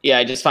 Yeah,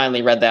 I just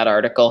finally read that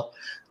article.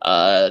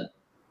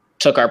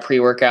 Took our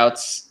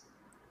pre-workouts.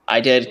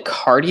 I did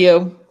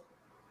cardio.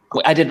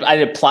 I did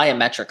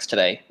plyometrics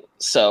today.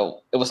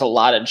 So it was a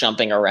lot of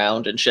jumping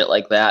around and shit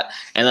like that.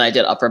 And then I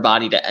did upper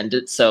body to end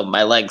it. So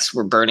my legs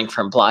were burning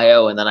from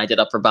plyo, and then I did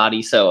upper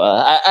body. So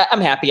I'm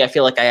happy. I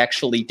feel like I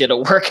actually did a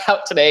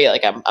workout today.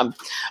 Like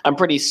I'm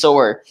pretty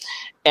sore.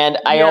 And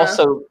I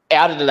also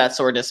added to that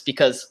soreness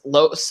because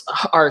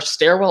our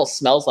stairwell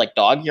smells like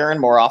dog urine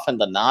more often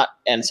than not.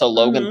 And so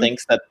Logan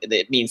thinks that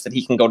it means that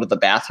he can go to the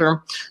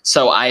bathroom.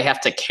 So I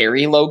have to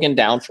carry Logan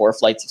down 4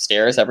 flights of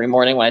stairs every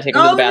morning when I take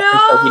him to the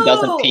bathroom so he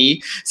doesn't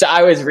pee. So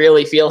I was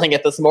really feeling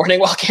it this morning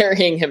while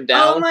carrying him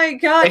down. Oh my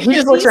God. And he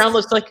just looks around,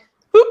 looks like,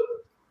 whoop.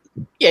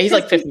 Yeah, he's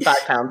like 55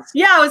 pounds.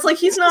 Yeah, I was like,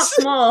 he's not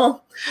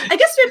small. I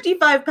guess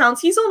 55 pounds.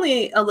 He's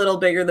only a little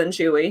bigger than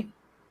Chewy.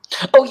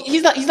 Oh,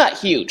 he's not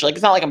huge. Like,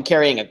 it's not like I'm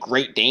carrying a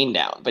Great Dane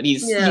down, but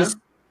he's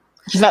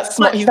not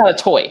small. But he's not a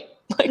toy.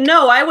 Like,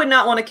 no, I would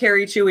not want to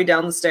carry Chewy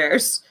down the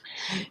stairs.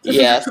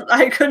 Yeah.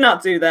 I could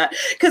not do that.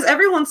 Because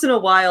every once in a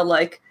while,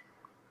 like,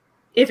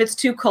 if it's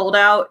too cold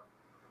out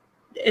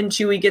and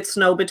Chewy gets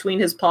snow between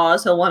his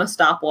paws, he'll want to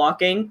stop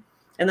walking.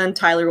 And then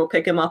Tyler will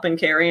pick him up and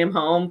carry him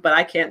home. But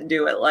I can't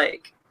do it.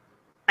 Like,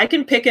 I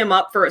can pick him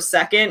up for a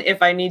second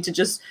if I need to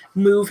just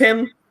move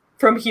him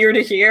from here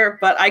to here,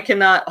 but I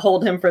cannot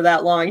hold him for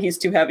that long. He's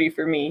too heavy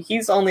for me.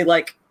 He's only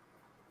like,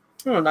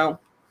 I don't know,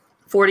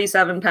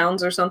 47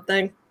 pounds or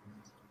something.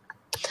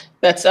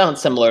 That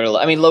sounds similar to,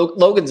 I mean,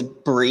 Logan's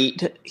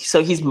breed,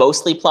 so he's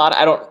mostly Plod.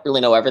 I don't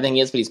really know everything he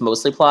is, but he's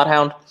mostly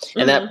Plodhound.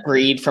 And that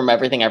breed, from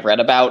everything I've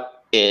read about,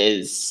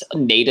 is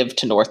native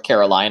to North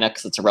Carolina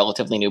because it's a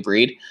relatively new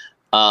breed.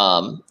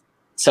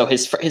 So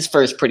his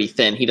fur is pretty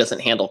thin. He doesn't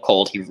handle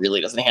cold. He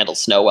really doesn't handle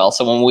snow well.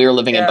 So when we were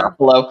living in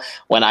Buffalo,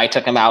 when I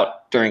took him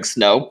out during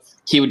snow,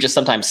 he would just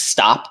sometimes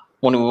stop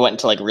when we went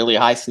into like really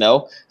high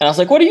snow. And I was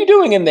like, what are you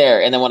doing in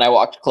there? And then when I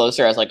walked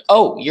closer, I was like,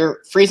 oh,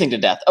 you're freezing to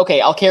death.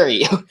 Okay, I'll carry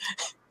you.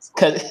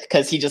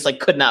 Because he just like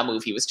could not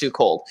move. He was too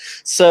cold.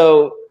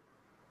 So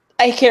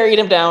I carried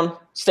him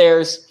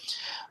downstairs.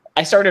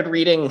 I started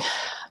reading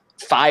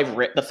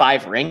The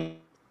Five Ring.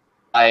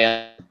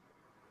 I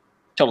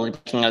totally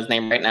blanking on his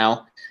name right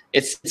now.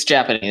 It's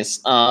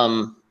Japanese.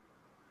 Miyamoto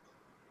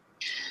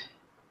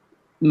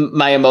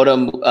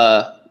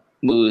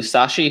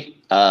Musashi.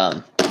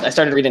 I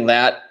started reading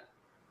that.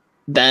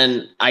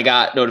 then I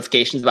got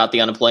notifications about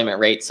the unemployment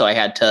rate, so I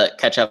had to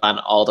catch up on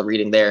all the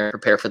reading there and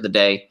prepare for the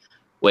day,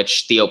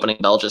 which the opening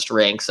bell just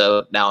rang,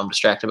 so now I'm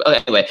distracted.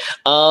 Okay, anyway,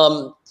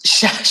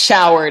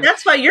 showered.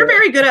 That's fine. You're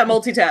very good at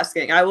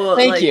multitasking. I will.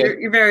 Thank you.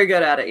 You're very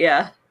good at it.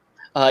 Yeah.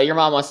 Your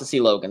mom wants to see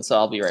Logan, so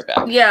I'll be right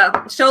back.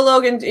 Yeah, show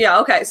Logan. Yeah,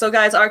 okay. So,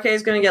 guys, RK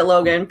is going to get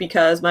Logan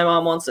because my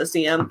mom wants to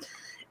see him.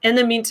 In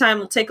the meantime,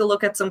 we'll take a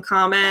look at some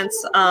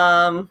comments.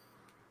 Cross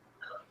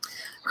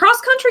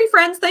Country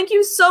Friends, thank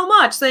you so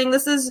much. Saying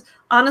this has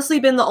honestly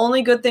been the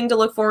only good thing to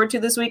look forward to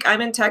this week. I'm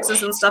in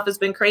Texas and stuff has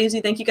been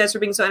crazy. Thank you guys for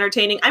being so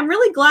entertaining. I'm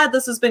really glad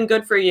this has been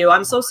good for you.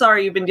 I'm so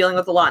sorry you've been dealing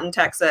with a lot in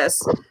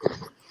Texas.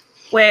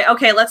 Wait,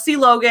 okay, let's see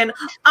Logan.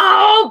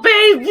 Oh,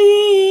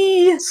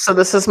 baby! So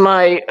this is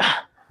my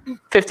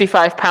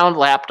 55-pound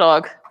lap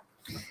dog.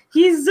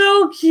 He's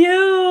so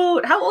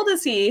cute. How old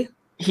is he?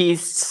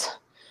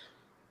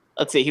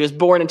 Let's see, he was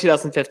born in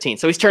 2015,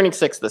 so he's turning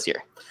 6 this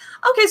year.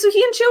 Okay, so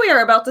he and Chewie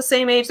are about the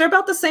same age. They're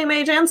about the same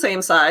age and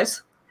same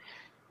size.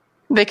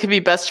 They could be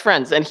best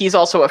friends, and he's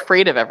also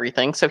afraid of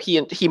everything, so he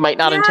might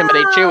not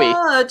intimidate Chewie.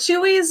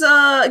 Chewie's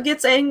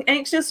gets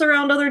anxious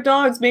around other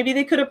dogs. Maybe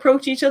they could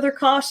approach each other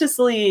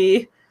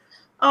cautiously.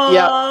 Aww.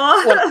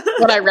 Yeah,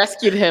 when I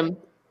rescued him,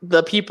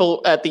 the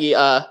people at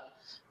the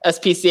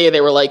SPCA,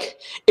 they were like,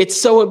 it's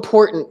so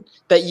important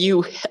that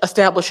you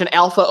establish an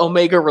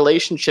alpha-omega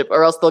relationship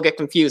or else they'll get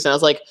confused. And I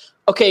was like,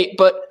 okay,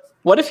 but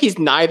what if he's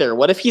neither?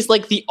 What if he's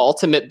like the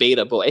ultimate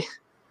beta boy?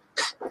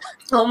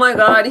 Oh my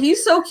god,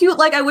 he's so cute.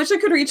 Like, I wish I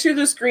could reach through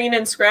the screen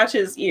and scratch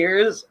his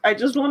ears. I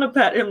just want to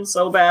pet him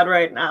so bad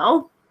right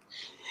now.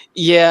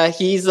 Yeah,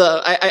 he's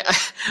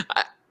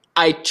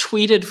I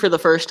tweeted for the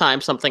first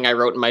time something I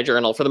wrote in my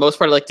journal. For the most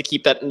part, I like to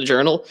keep that in the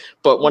journal.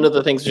 But one of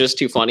the things was just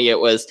too funny. It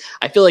was,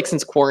 I feel like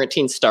since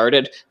quarantine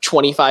started,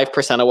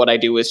 25% of what I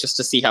do is just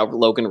to see how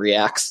Logan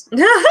reacts.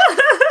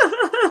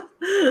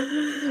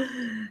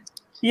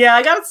 Yeah,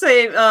 I gotta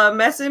say,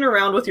 messing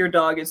around with your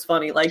dog is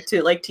funny. Like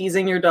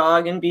teasing your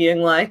dog and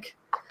being like,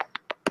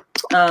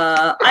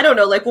 I don't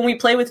know. Like when we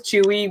play with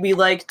Chewie, we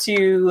like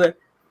to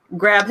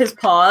grab his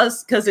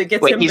paws because it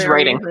gets him. He's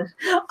writing. Oh,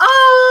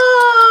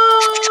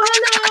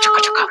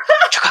 hello.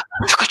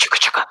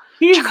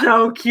 He's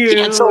so cute.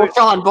 Cancel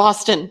Sean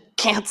Boston.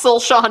 Cancel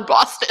Sean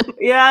Boston.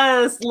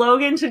 Yes,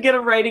 Logan should get a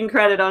writing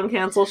credit on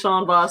Cancel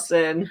Sean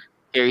Boston.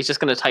 Here, he's just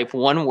going to type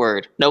one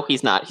word. No,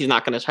 he's not. He's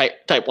not going to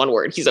type one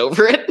word. He's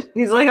over it.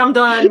 He's like, I'm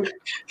done.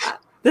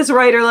 This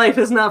writer life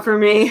is not for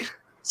me.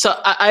 So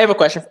I have a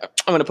question.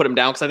 I'm going to put him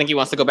down because I think he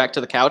wants to go back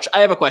to the couch.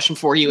 I have a question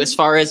for you as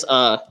far as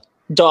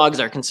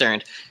dogs are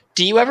concerned.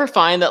 Do you ever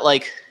find that,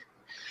 like,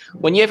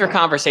 when you have your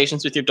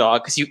conversations with your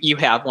dog, because you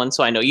have one,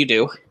 so I know you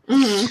do,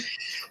 mm-hmm.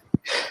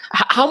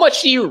 How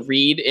much do you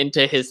read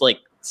into his, like,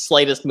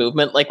 slightest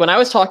movement? Like when I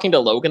was talking to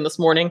Logan this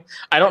morning,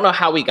 I don't know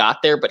how we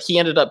got there, but he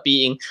ended up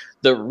being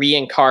the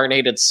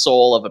reincarnated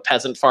soul of a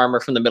peasant farmer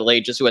from the Middle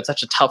Ages who had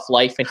such a tough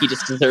life and he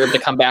just deserved to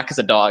come back as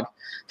a dog.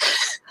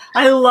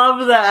 I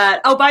love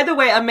that. Oh, by the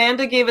way,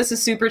 Amanda gave us a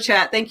super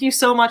chat. Thank you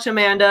so much,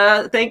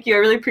 Amanda. Thank you. I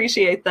really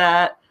appreciate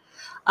that.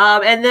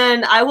 And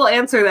then I will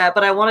answer that,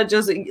 but I want to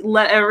just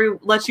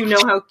let you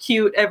know how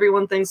cute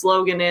everyone thinks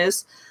Logan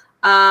is.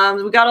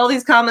 We got all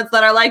these comments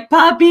that are like,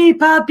 puppy,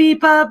 puppy,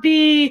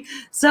 puppy,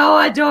 so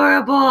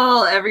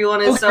adorable.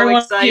 Everyone is so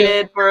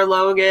excited for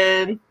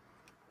Logan.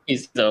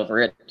 He's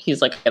over it.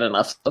 He's like, had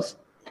enough stuff.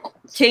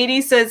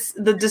 Katie says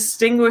the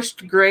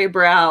distinguished gray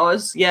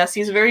brows. Yes,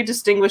 he's a very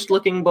distinguished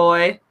looking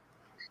boy.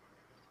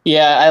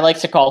 Yeah, I like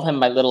to call him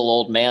my little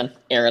old man.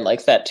 Aaron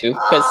likes that too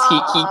because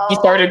he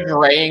started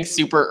graying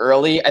super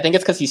early. I think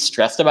it's because he's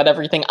stressed about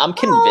everything. I'm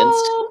convinced.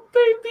 Oh,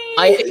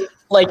 baby.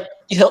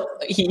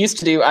 He used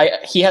to do.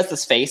 He has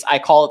this face. I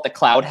call it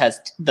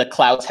the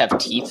clouds have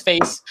teeth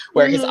face,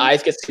 where his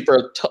eyes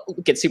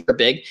get super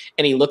big,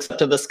 and he looks up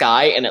to the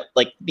sky, and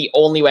the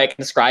only way I can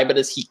describe it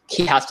is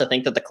he has to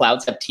think that the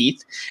clouds have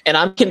teeth, and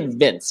I'm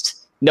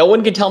convinced. No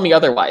one can tell me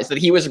otherwise that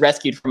he was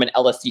rescued from an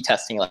LSD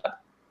testing lab.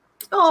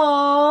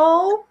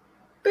 Oh,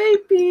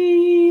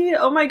 baby.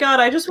 Oh my god,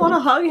 I just want to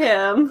hug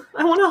him.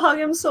 I want to hug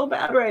him so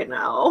bad right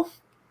now.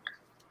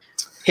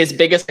 His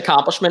biggest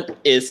accomplishment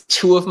is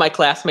 2 of my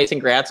classmates in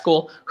grad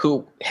school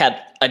who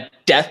had a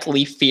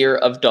deathly fear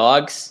of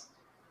dogs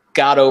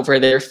got over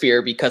their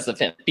fear because of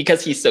him,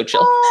 because he's so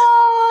chill.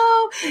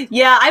 Oh,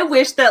 yeah, I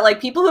wish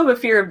that people who have a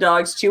fear of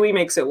dogs, Chewie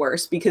makes it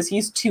worse because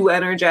he's too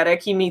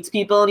energetic. He meets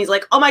people and he's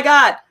like, oh my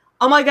god,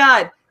 I'm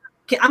going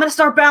to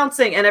start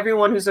bouncing. And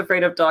everyone who's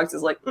afraid of dogs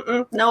is like,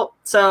 nope.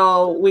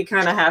 So we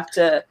kind of have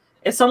to,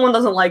 if someone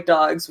doesn't like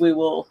dogs, we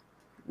will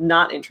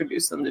not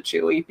introduce them to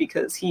Chewie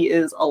because he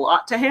is a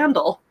lot to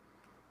handle.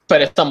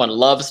 But if someone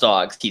loves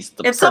dogs,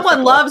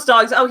 someone loves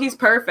dogs, he's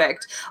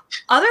perfect.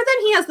 Other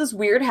than he has this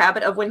weird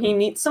habit of when he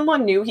meets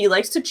someone new, he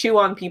likes to chew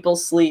on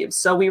people's sleeves.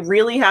 So we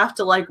really have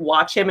to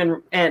watch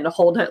him and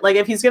hold him.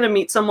 If he's going to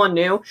meet someone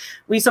new,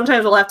 we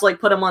sometimes will have to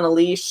put him on a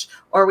leash,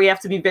 or we have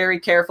to be very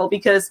careful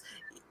because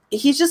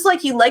he's just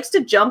he likes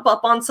to jump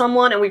up on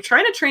someone, and we're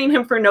trying to train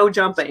him for no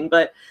jumping,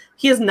 but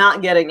he is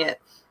not getting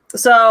it.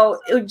 So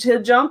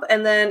he'll jump,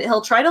 and then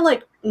he'll try to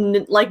like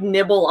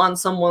nibble on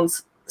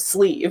someone's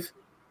sleeve.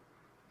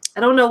 I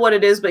don't know what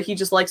it is, but he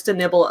just likes to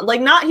nibble.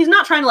 He's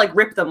not trying to like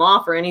rip them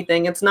off or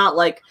anything. It's not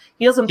like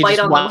he doesn't bite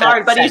on them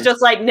hard, but he's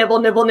just like nibble,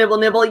 nibble, nibble,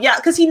 nibble. Yeah,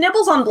 because he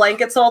nibbles on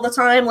blankets all the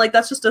time. Like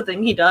that's just a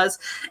thing he does.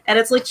 And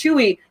it's like,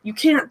 Chewie, you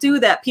can't do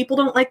that. People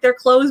don't like their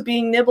clothes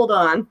being nibbled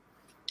on.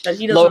 But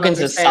he doesn't Logan's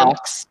understand.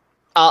 his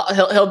socks.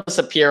 He'll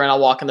disappear, and I'll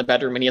walk in the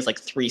bedroom, and he has like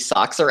 3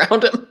 socks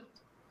around him.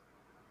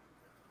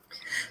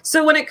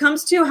 So when it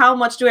comes to how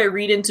much do I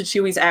read into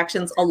Chewie's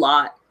actions, a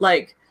lot.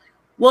 Like,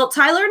 well,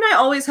 Tyler and I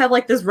always have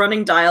like this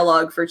running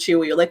dialogue for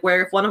Chewie, like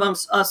where if one of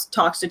us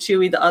talks to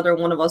Chewie, the other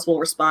one of us will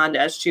respond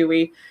as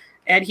Chewie.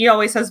 And he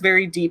always has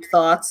very deep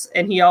thoughts,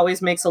 and he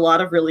always makes a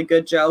lot of really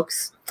good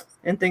jokes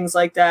and things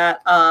like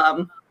that.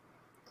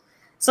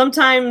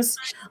 Sometimes,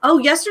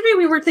 yesterday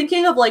we were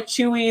thinking of like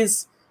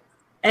Chewie's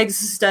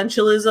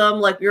existentialism.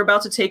 Like we were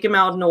about to take him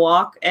out on a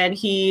walk, and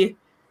we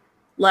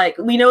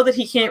know that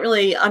he can't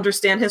really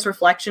understand his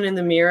reflection in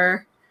the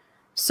mirror.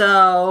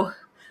 So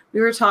we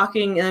were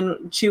talking,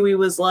 and Chewie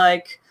was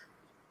like,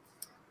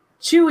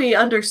 Chewie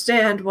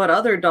understand what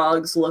other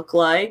dogs look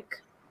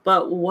like,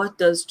 but what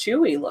does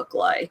Chewie look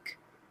like?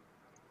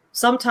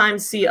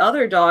 Sometimes see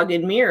other dog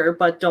in mirror,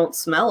 but don't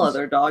smell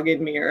other dog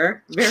in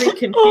mirror. Very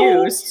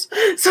confused.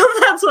 So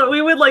that's what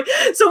we would like.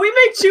 So we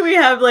make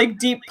Chewie have like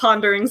deep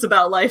ponderings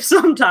about life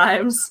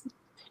sometimes.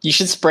 You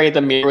should spray the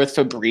mirror with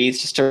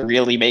Febreze just to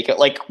really make it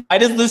like, why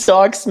does this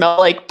dog smell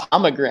like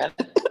pomegranate?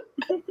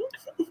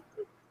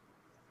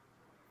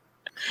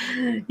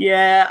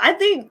 Yeah, I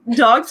think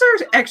dogs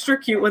are extra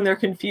cute when they're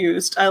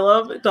confused. I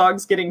love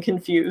dogs getting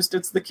confused.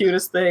 It's the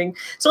cutest thing.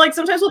 So like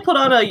sometimes we'll put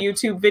on a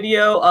YouTube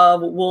video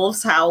of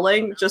wolves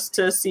howling just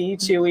to see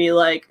Chewie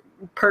like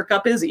perk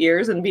up his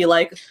ears and be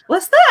like,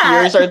 what's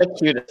that? Ears are the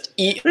cutest.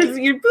 He has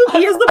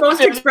the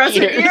most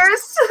expressive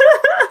ears.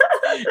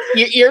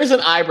 Ears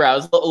and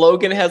eyebrows.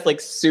 Logan has like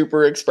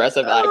super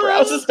expressive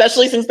eyebrows,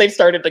 especially since they've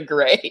started to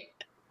gray.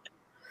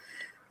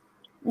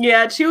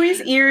 Yeah,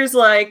 Chewie's ears,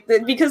 like,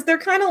 because they're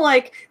kind of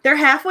like, they're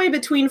halfway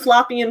between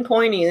floppy and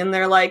pointy, and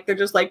they're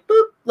just like,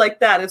 boop, like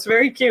that. It's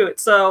very cute.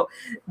 So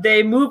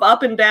they move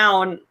up and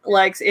down.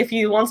 Like, if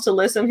he wants to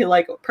listen, he'll,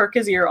 like, perk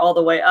his ear all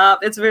the way up.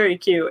 It's very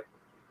cute.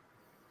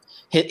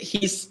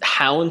 He's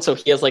hound, so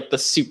he has, like, the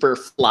super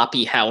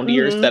floppy hound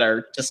ears that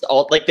are just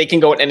all, like, they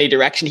can go in any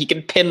direction. He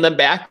can pin them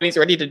back when he's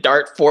ready to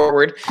dart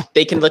forward.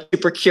 They can look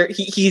super cute.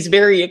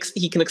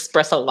 He can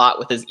express a lot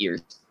with his ears.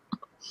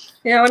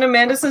 Yeah, when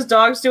Amanda says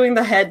dogs doing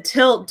the head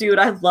tilt, dude,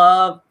 I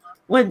love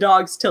when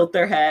dogs tilt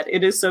their head.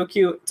 It is so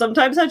cute.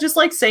 Sometimes I just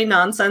like say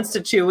nonsense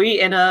to Chewie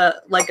in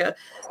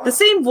the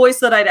same voice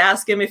that I'd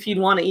ask him if he'd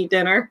want to eat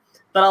dinner,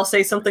 but I'll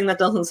say something that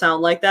doesn't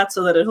sound like that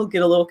so that he'll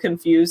get a little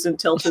confused and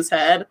tilt his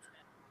head.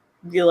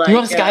 Be like, you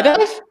want to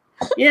skydive?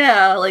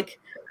 Yeah,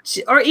 like,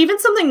 or even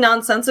something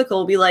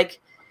nonsensical. Be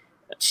like,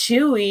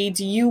 Chewie,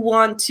 do you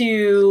want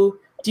to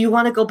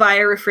go buy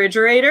a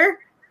refrigerator?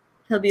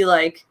 He'll be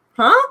like,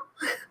 huh?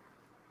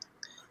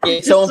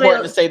 It's so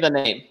important to say the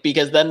name,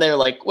 because then they're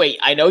like, wait,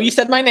 I know you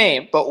said my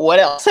name, but what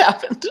else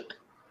happened?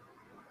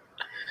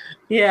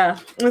 Yeah,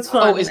 it's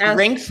fun. Oh, is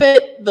Ring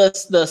Fit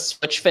the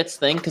Switch Fits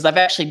thing? Because I've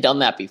actually done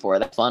that before.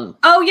 That's fun.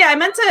 Oh, yeah,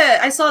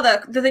 I saw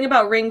that. The thing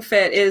about Ring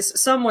Fit is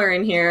somewhere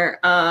in here.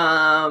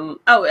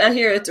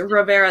 Here it's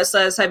Rivera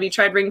says, have you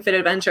tried Ring Fit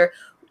Adventure?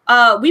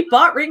 We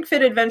bought Ring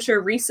Fit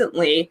Adventure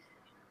recently,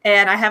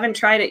 and I haven't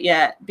tried it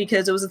yet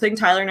because it was a thing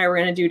Tyler and I were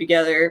going to do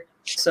together.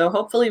 So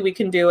hopefully we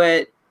can do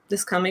it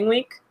this coming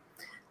week.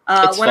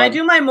 When I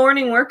do my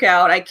morning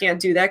workout, I can't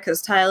do that because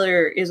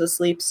Tyler is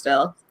asleep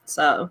still.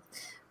 So,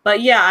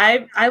 but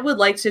yeah, I would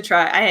like to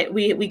try.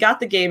 We got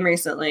the game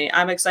recently.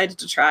 I'm excited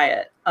to try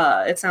it.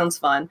 It sounds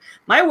fun.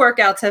 My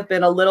workouts have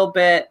been a little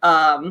bit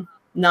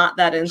not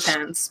that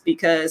intense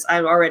because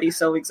I'm already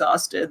so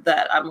exhausted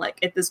that I'm like,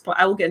 at this point,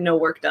 I will get no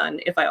work done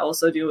if I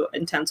also do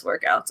intense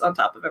workouts on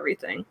top of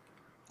everything.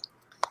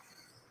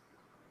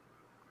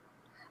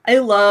 I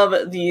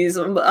love these.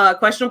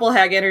 Questionable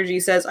Hag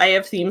Energy says, I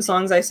have theme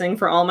songs I sing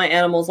for all my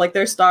animals like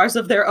they're stars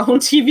of their own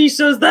TV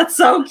shows. That's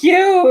so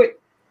cute.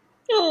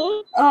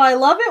 Oh, I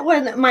love it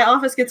when my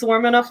office gets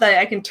warm enough that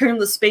I can turn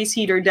the space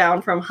heater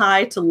down from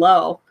high to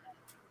low.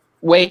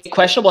 Wait,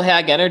 Questionable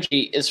Hag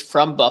Energy is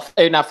from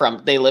Buffalo. Not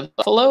from, they live in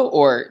Buffalo,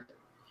 or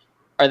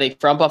are they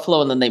from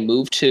Buffalo and then they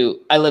moved to,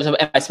 and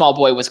my small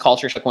boy was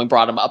culture shock when we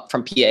brought him up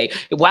from PA.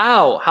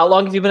 Wow, how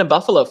long have you been in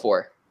Buffalo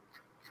for?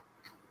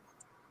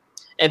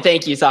 And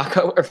thank you,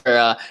 Zako,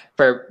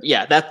 for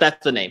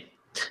that's the name.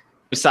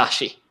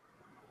 Musashi.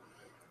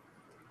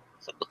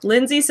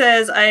 Lindsay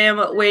says, I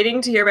am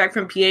waiting to hear back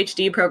from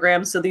PhD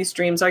programs, so these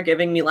streams are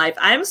giving me life.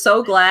 I'm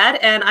so glad,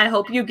 and I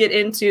hope you get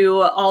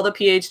into all the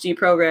PhD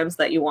programs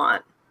that you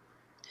want.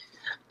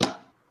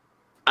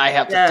 I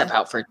have to step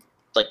out for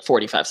like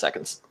 45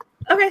 seconds.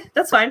 Okay,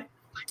 that's fine.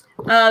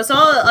 So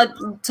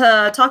I'll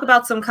to talk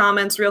about some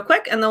comments real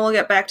quick, and then we'll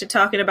get back to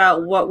talking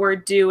about what we're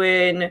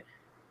doing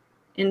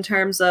in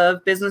terms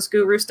of Business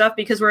Guru stuff,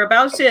 because we're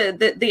about to,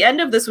 the end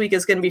of this week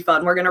is going to be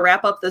fun. We're going to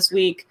wrap up this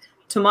week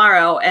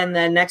tomorrow, and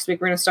then next week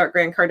we're going to start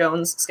Grant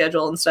Cardone's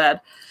schedule instead.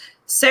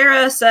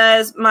 Sarah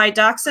says, my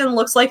dachshund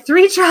looks like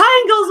 3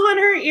 triangles when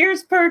her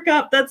ears perk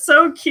up. That's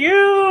so cute.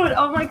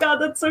 Oh my God,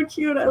 that's so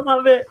cute. I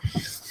love it.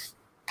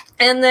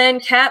 And then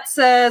Kat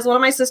says, one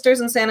of my sisters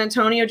in San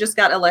Antonio just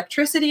got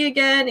electricity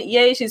again.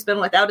 Yay, she's been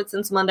without it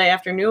since Monday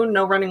afternoon.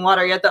 No running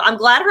water yet, though. I'm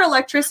glad her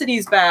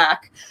electricity's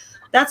back.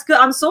 That's good.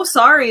 I'm so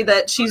sorry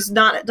that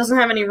doesn't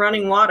have any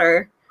running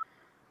water.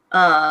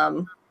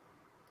 Okay,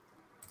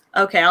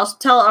 I'll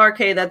tell RK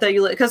that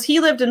because he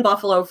lived in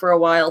Buffalo for a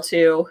while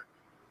too.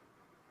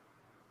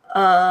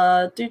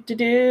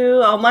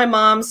 Oh, my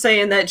mom's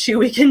saying that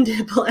Chewy can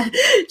nibble.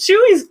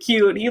 Chewy's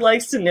cute. He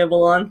likes to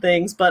nibble on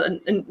things, but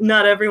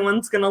not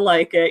everyone's gonna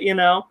like it, you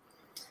know.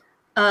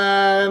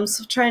 So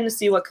trying to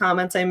see what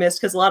comments I missed,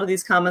 because a lot of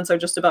these comments are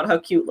just about how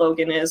cute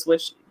Logan is,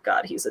 which,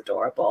 God, he's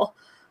adorable.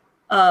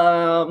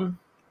 I'm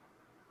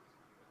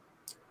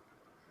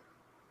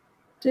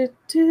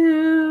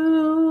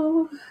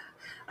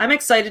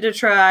excited to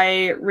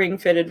try Ring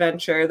Fit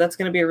Adventure. That's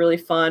going to be a really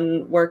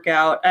fun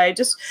workout.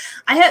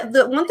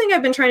 The one thing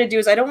I've been trying to do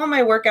is I don't want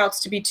my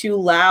workouts to be too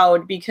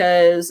loud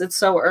because it's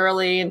so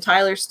early and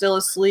Tyler's still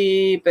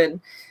asleep, and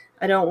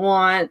I don't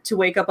want to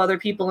wake up other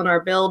people in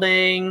our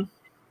building.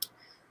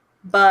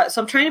 So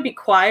I'm trying to be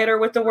quieter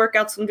with the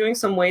workouts. I'm doing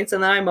some weights,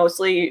 and then I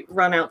mostly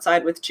run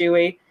outside with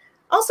Chewy.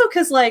 Also,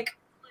 because I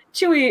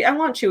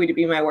want Chewy to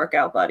be my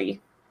workout buddy.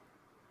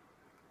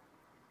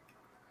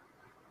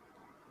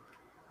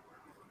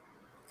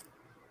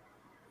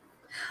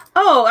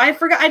 Oh, I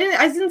forgot. I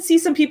didn't see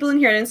some people in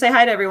here. I didn't say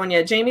hi to everyone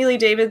yet. Jamie Lee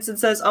Davidson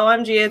says,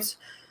 OMG, it's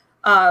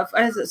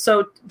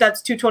so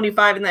that's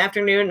 2:25 in the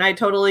afternoon, and I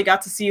totally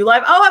got to see you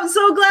live. Oh, I'm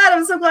so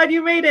glad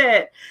you made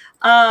it.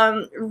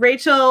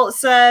 Rachel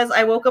says,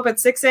 I woke up at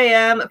 6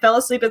 a.m., fell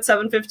asleep at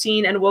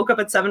 7:15, and woke up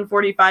at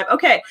 7:45.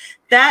 Okay,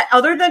 that,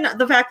 other than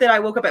the fact that I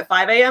woke up at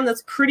 5 a.m.,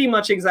 that's pretty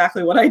much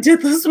exactly what I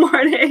did this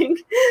morning.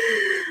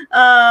 Yeah,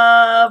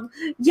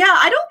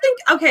 I don't think,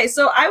 okay,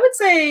 so I would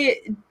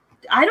say,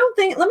 I don't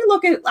think, let me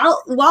look at,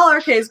 while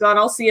RK is gone,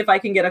 I'll see if I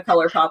can get a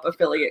ColourPop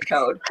affiliate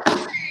code.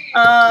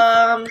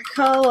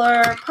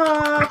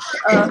 ColourPop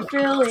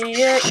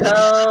affiliate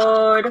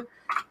code.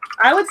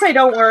 I would say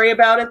don't worry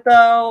about it,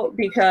 though,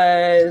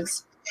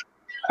 because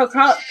a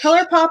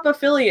ColourPop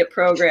affiliate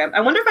program.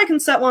 I wonder if I can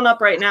set one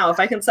up right now. If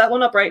I can set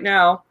one up right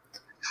now,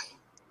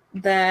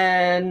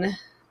 then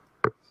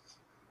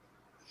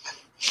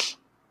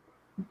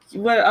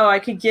what? Oh, I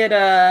could get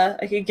a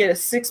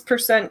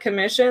 6%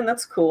 commission.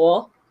 That's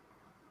cool.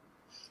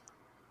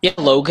 Yeah,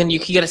 Logan, you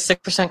could get a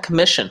 6%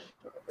 commission.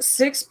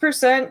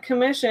 6%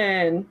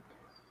 commission.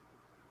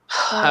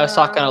 I was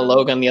talking to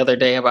Logan the other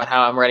day about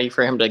how I'm ready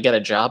for him to get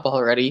a job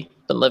already.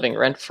 Been living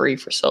rent-free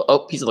for so...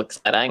 Oh, he's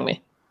side-eyeing me.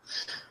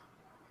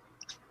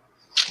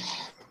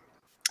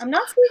 I'm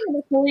not seeing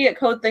an affiliate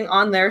code thing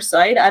on their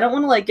site. I don't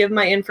want to, give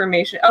my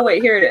information. Oh,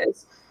 wait, here it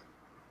is.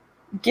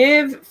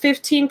 Give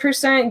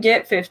 15%,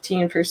 get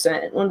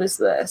 15%. What is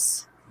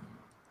this?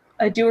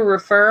 I do a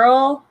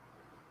referral.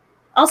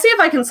 I'll see if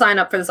I can sign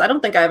up for this. I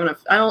don't think I have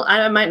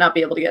I might not be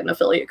able to get an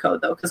affiliate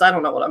code, though, because I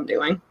don't know what I'm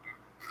doing.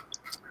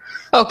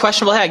 Oh,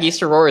 questionable hag.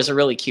 East Aurora is a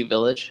really cute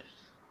village.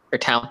 Or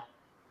town.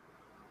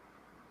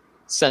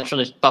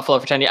 Central Buffalo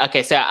for 10 years.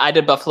 Okay, so I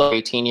did Buffalo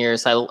 18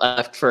 years. I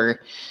left for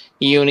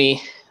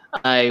uni.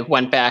 I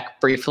went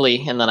back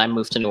briefly, and then I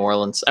moved to New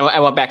Orleans.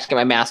 I went back to get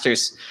my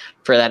master's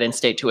for that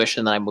in-state tuition,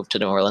 and then I moved to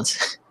New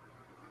Orleans.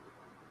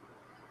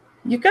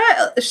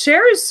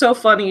 Cher is so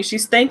funny.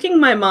 She's thanking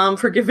my mom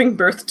for giving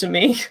birth to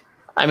me.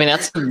 I mean,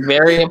 that's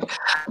very...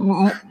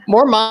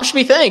 More moms should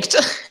be thanked.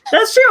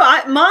 That's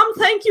true. Mom,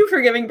 thank you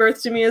for giving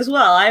birth to me as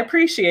well. I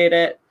appreciate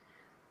it.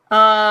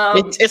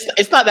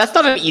 That's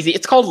not an easy...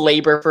 It's called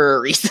labor for a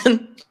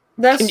reason.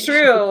 That's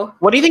true.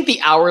 What do you think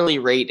the hourly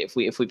rate if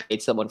we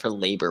paid someone for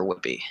labor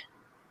would be?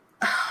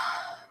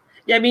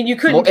 Yeah, I mean, you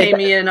couldn't pay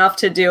me enough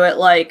to do it.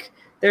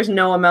 There's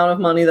no amount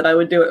of money that I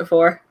would do it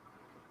for.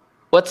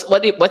 What's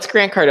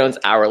Grant Cardone's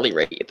hourly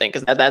rate, you think?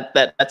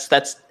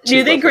 That's do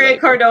you think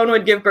Grant Cardone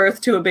would give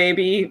birth to a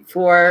baby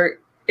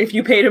if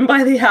you paid him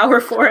by the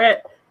hour for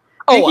it?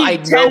 Oh, I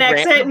know.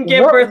 10x it and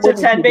give birth to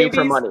 10 babies?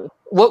 For money?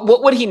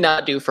 What would he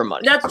not do for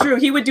money? That's true.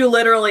 He would do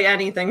literally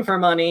anything for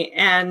money,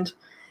 and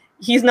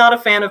he's not a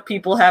fan of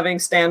people having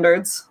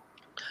standards.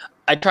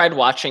 I tried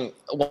watching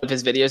one of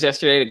his videos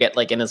yesterday to get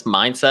in his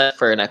mindset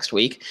for next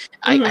week.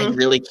 Mm-hmm. I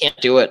really can't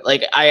do it.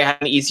 I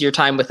had an easier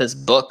time with his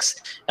books.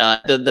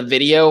 The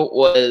video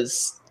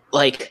was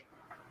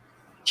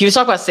he was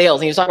talking about sales,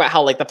 and he was talking about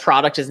how the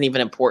product isn't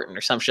even important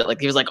or some shit.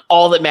 He was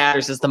all that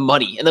matters is the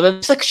money. And then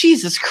it's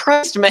Jesus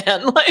Christ,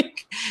 man.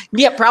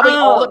 Yeah, probably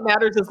all that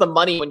matters is the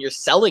money when you're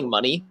selling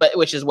money,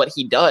 which is what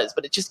he does.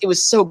 But it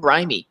was so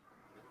grimy.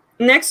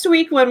 Next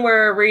week when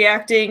we're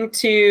reacting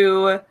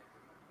to...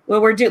 Well,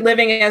 we're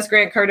living as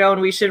Grant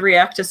Cardone, we should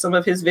react to some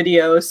of his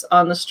videos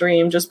on the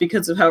stream just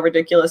because of how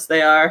ridiculous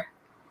they are.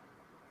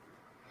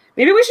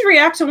 Maybe we should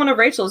react to one of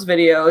Rachel's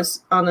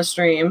videos on the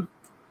stream.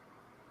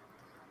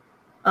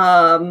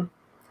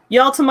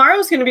 Y'all,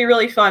 tomorrow's going to be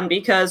really fun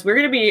because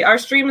our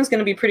stream is going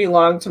to be pretty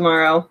long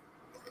tomorrow.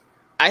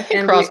 I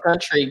think cross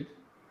country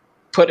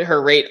put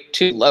her rate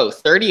too low.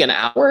 30 an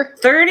hour?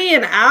 30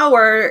 an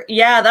hour.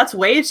 Yeah, that's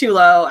way too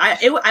low.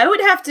 I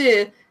would have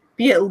to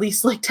be at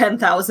least like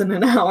 10,000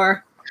 an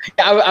hour.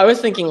 I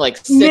was thinking like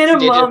 6 minimum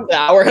digits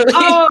hourly.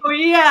 Oh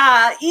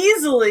yeah,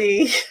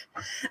 easily.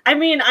 I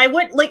mean, I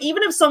would like,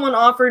 even if someone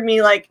offered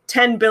me like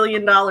 $10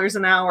 billion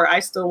an hour, I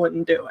still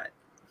wouldn't do it.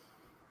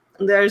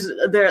 There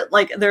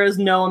is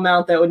no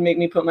amount that would make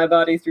me put my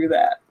body through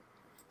that.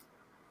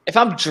 If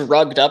I'm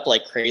drugged up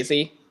like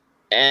crazy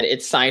and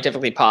it's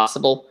scientifically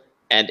possible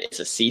and it's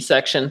a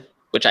C-section,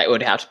 which I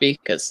would have to be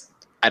because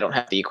I don't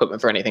have the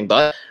equipment for anything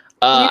but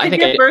you could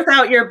give birth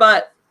out your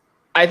butt.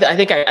 I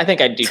think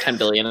I'd do 10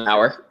 billion an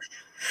hour.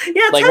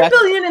 Yeah, like 10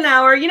 billion an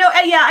hour. You know,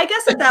 yeah, I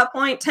guess at that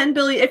point, 10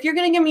 billion. If you're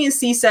going to give me a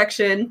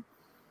C-section,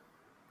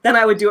 then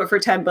I would do it for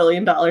 $10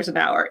 billion an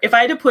hour. If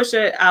I had to push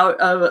it out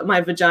of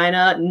my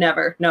vagina,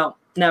 never. No,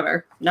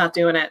 never. Not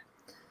doing it.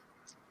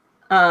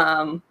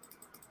 But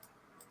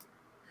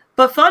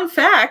fun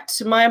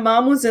fact, my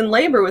mom was in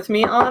labor with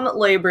me on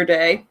Labor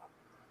Day.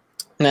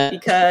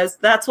 Because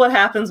that's what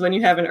happens when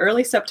you have an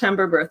early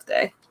September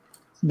birthday.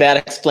 That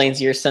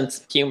explains your sense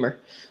of humor.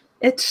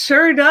 It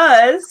sure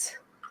does.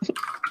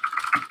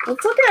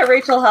 Let's look at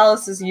Rachel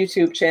Hollis's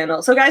YouTube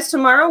channel. So guys,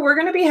 tomorrow we're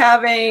going to be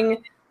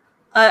having,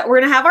 we're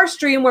going to have our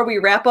stream where we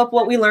wrap up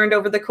what we learned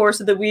over the course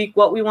of the week,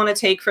 what we want to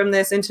take from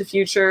this into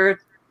future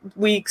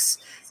weeks,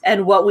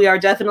 and what we are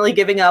definitely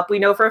giving up. We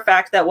know for a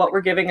fact that what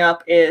we're giving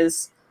up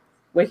is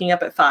waking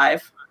up at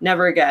 5.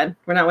 Never again.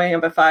 We're not waking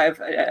up at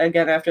 5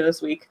 again after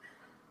this week.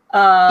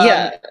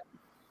 Yeah.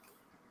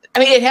 I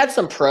mean, it had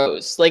some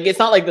pros. Like, it's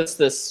not like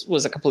this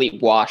was a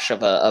complete wash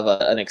of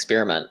an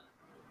experiment.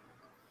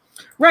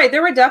 Right.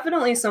 There were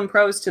definitely some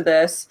pros to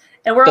this.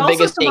 And we're the also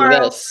biggest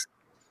tomorrow,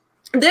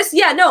 being this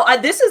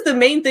is the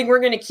main thing we're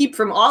going to keep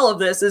from all of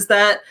this, is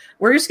that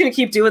we're just going to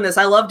keep doing this.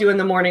 I love doing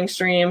the morning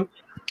stream.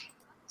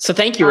 So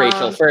thank you,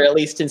 Rachel, for at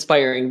least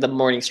inspiring the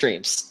morning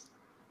streams.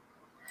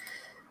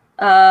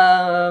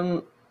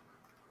 Let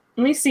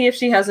me see if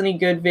she has any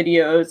good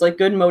videos, like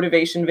good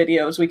motivation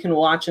videos we can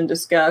watch and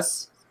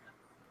discuss.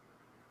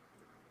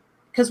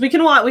 Because we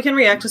can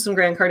react to some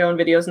Grant Cardone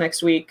videos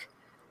next week.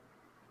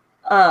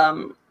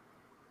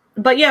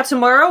 But yeah,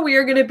 tomorrow we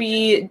are going to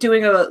be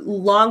doing a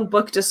long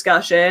book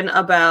discussion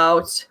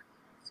about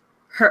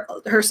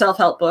her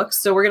self-help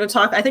books. So we're going to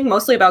talk, I think,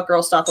 mostly about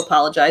Girl Stop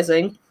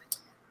Apologizing.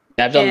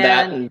 Yeah, I've done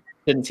that and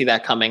didn't see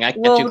that coming. I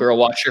kept you Girl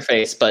Wash Your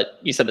Face, but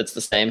you said it's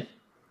the same.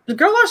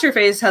 Girl Wash Your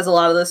Face has a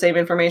lot of the same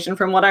information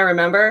from what I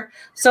remember.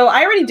 So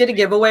I already did a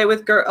giveaway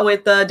with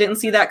Didn't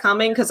See That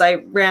Coming, because I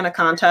ran a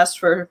contest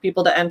for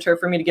people to enter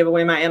for me to give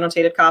away my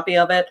annotated copy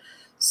of it.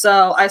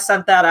 So I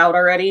sent that out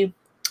already.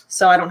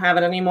 So I don't have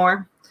it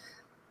anymore.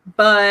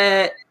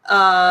 But,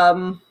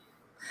 and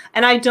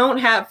I don't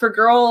have, for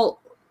Girl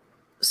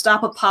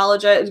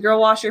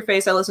Wash Your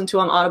Face, I listened to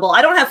on Audible.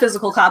 I don't have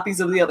physical copies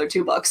of the other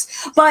 2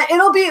 books, but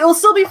it'll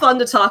still be fun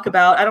to talk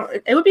about.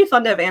 It would be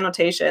fun to have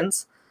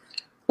annotations.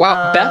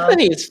 Wow,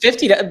 Bethany is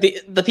 50.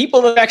 The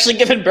people that have actually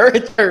given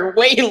birth are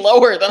way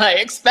lower than I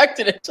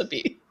expected it to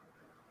be.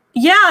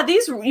 Yeah,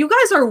 you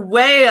guys are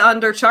way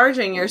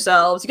undercharging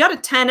yourselves. You got a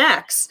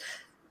 10x.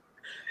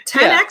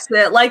 10x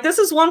it. Like, this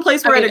is one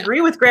place where I'd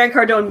agree with Grant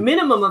Cardone,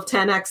 minimum of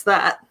 10x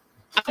that.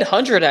 I'd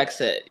 100x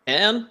it,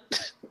 man.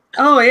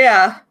 Oh,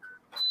 yeah.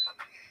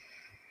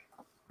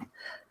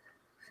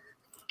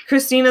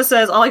 Christina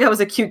says, all I got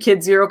was a cute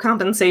kid, zero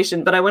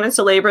compensation, but I went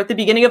into labor at the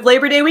beginning of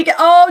Labor Day weekend.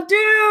 Oh,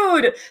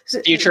 dude!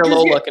 Future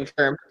Lola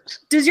confirmed.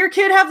 Does your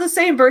kid have the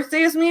same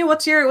birthday as me?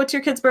 What's your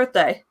kid's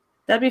birthday?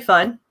 That'd be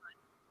fun.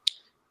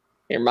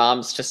 Your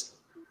mom's just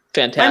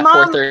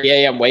fantastic. 4:30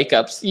 a.m. wake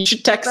ups. You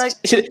should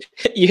text.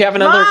 You have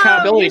another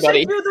accountability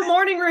buddy. Do the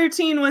morning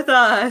routine with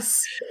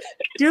us.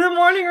 Do the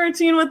morning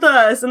routine with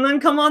us, and then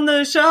come on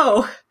the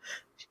show.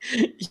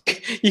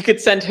 You could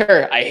send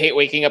her, I hate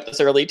waking up this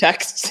early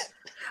texts.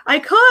 I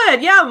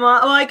could, yeah.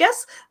 Well, I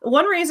guess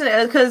one reason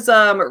is because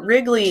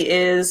Wrigley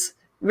is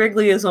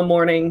a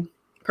morning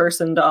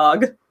person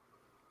dog.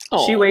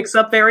 Aww. She wakes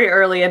up very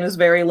early and is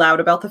very loud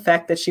about the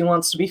fact that she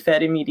wants to be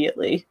fed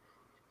immediately.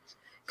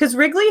 Because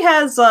Wrigley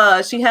has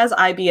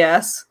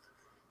IBS,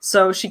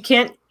 so she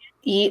can't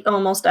eat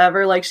almost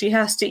ever. Like, she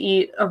has to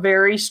eat a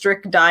very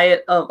strict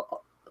diet of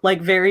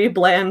like very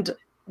bland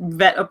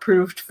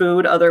vet-approved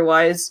food.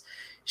 Otherwise,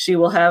 she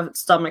will have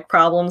stomach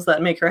problems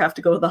that make her have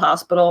to go to the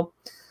hospital.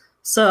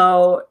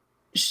 So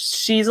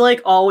she's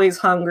like always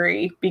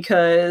hungry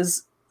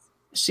because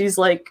she's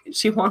like,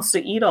 she wants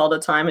to eat all the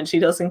time and she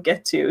doesn't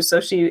get to.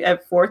 So she,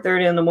 at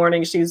 4:30 in the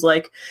morning, she's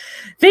like,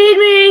 feed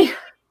me.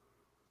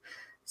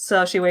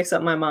 So she wakes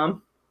up my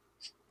mom.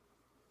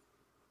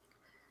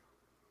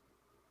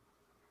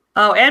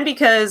 Oh, and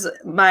because that's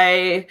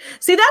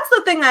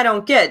the thing I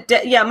don't get.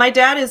 My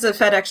dad is a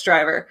FedEx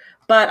driver,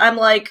 but I'm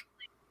like,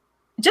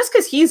 just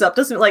because he's up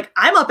doesn't, like,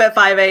 I'm up at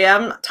 5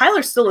 a.m.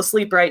 Tyler's still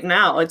asleep right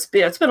now. It's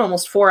been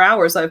almost 4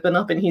 hours I've been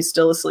up and he's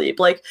still asleep.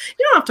 Like,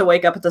 you don't have to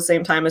wake up at the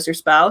same time as your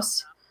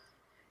spouse.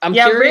 I'm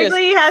curious.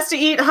 Wrigley has to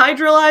eat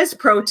hydrolyzed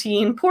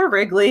protein. Poor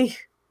Wrigley.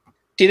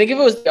 Do you think if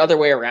it was the other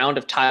way around,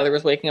 if Tyler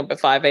was waking up at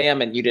 5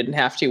 a.m. and you didn't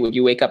have to, would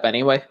you wake up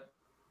anyway?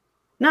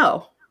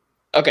 No.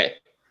 Okay.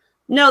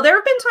 No, there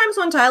have been times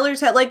when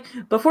Tyler's had, like,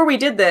 before we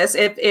did this,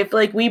 if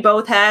like we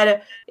both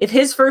had, if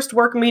his first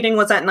work meeting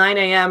was at 9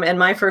 a.m. and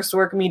my first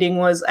work meeting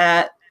was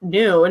at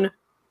noon,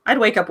 I'd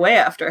wake up way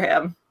after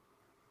him.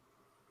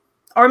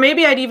 Or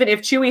maybe I'd even,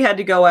 if Chewy had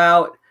to go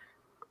out,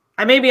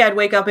 maybe I'd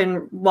wake up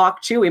and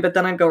walk Chewy, but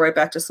then I'd go right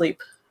back to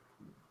sleep.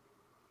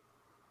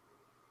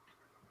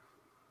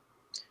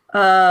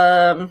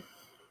 So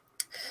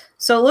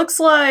it looks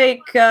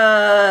like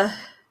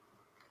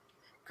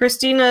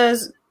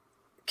Christina's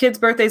kid's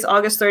birthday is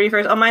August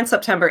 31st. Oh, mine's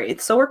September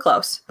 8th, so we're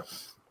close.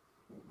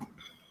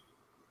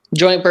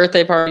 Joint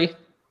birthday party.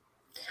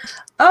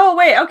 Oh,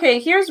 wait, okay.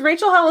 Here's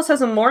Rachel Hollis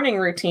has a morning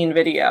routine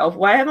video.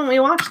 Why haven't we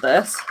watched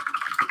this?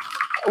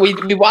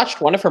 We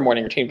watched one of her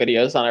morning routine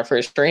videos on our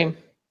first stream.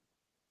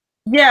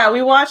 Yeah,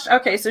 we watched.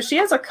 Okay, so she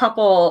has a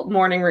couple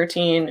morning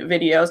routine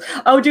videos.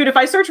 Oh, dude, if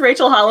I search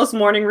Rachel Hollis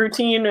morning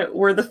routine,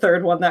 we're the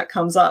third one that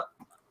comes up.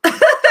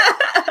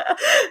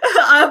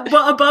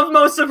 Above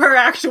most of her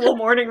actual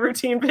morning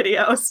routine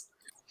videos.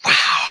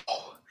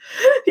 Wow.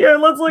 Here,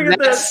 let's look at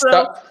this.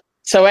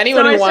 So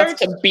anyone who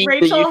wants to beat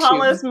Rachel the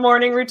Hollis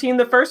morning routine,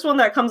 the first one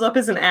that comes up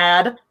is an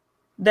ad.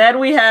 Then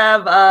we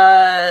have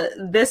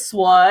this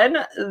one,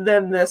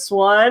 then this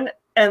one,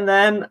 and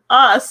then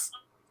us.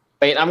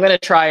 Wait, I'm gonna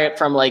try it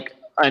from like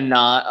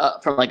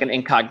from like an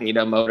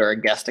incognito mode or a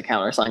guest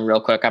account or something real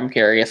quick. I'm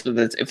curious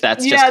if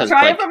that's just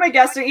try it from a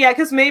guest. Yeah,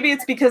 because maybe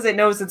it's because it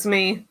knows it's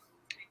me.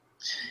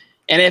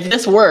 And if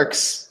this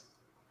works,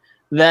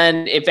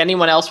 then if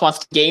anyone else wants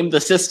to game the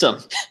system,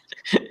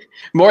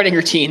 morning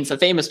routines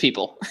of famous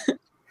people.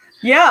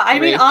 Yeah, I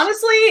mean,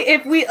 honestly,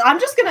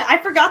 I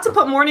forgot to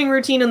put morning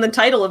routine in the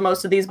title of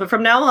most of these, but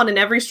from now on in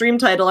every stream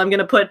title, I'm going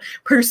to put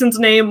person's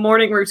name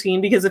morning routine,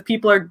 because if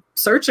people are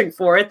searching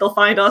for it, they'll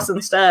find us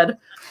instead.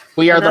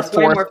 We are the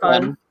fourth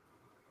one.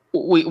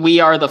 We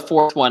are the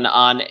fourth one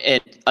on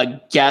a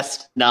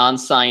guest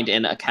non-signed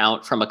in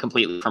account from a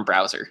completely different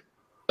browser.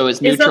 So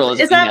as neutral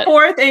is that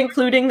fourth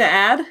including the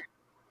ad?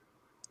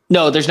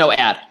 No, there's no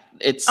ad.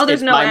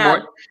 There's no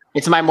ad.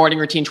 It's my morning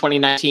routine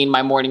 2019,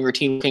 my morning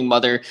routine working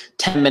mother,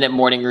 10-minute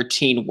morning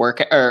routine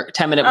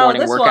 10-minute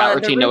morning workout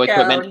routine, no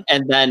equipment,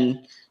 and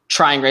then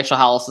trying Rachel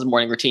Hollis's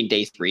morning routine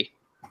day 3.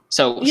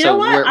 So you know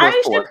what? I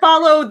should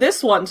follow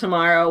this one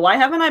tomorrow. Why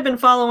haven't I been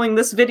following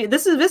this video?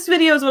 This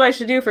video is what I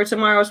should do for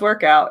tomorrow's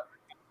workout.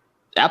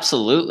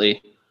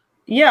 Absolutely.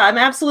 Yeah, I'm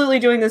absolutely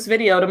doing this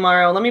video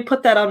tomorrow. Let me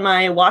put that on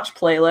my watch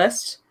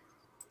playlist.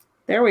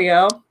 There we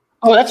go.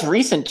 Oh, that's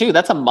recent too.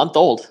 That's a month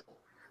old.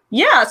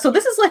 Yeah, so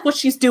this is like what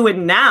she's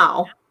doing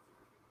now.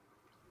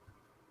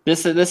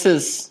 This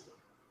is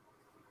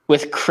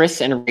with Chris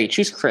and Rach.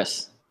 Who's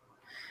Chris?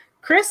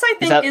 Chris, I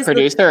think, is that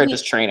producer or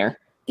just trainer?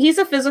 He's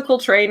a physical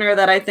trainer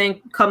that I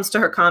think comes to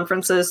her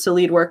conferences to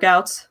lead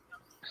workouts.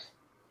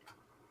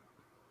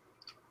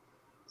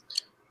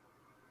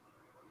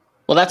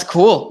 Well, that's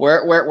cool.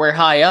 We're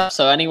high up.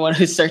 So anyone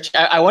who's searching,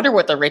 I wonder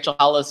what the Rachel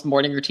Hollis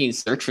morning routine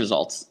search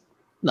results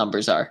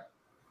numbers are.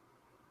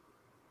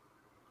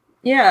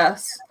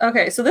 Yes.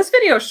 Okay, so this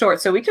video is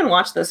short, so we can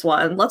watch this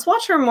one. Let's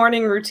watch her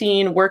morning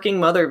routine working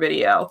mother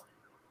video.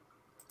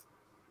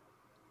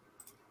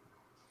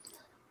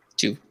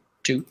 Here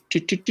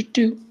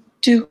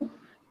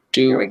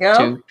we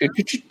go.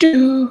 Today,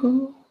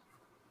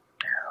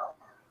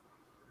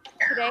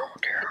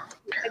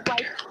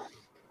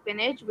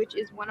 spinach, which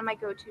is one of my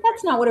go-to.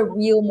 That's not what a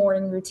real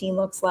morning routine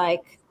looks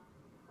like.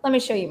 Let me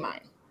show you mine.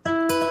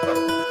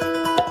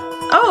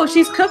 Oh,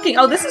 she's cooking.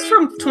 Oh, this is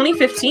from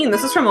 2015.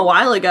 This is from a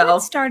while ago.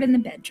 Let's start in the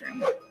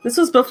bedroom. This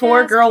was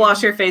before Girl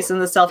Wash Your Face in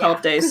the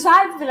self-help days. Because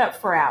I've been up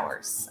for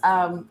hours.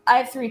 I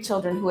have 3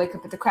 children who wake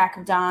up at the crack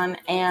of dawn.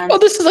 And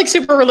this is like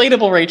super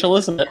relatable, Rachel,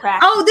 isn't it?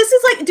 Oh, this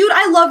is like, dude,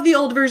 I love the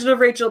old version of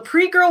Rachel.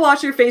 Pre-Girl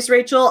Wash Your Face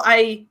Rachel,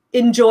 I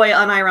enjoy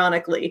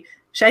unironically.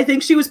 I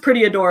think she was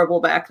pretty adorable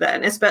back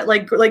then. It's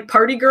like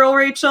party girl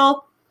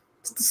Rachel,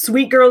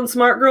 sweet girl and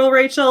smart girl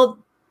Rachel.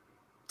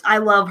 I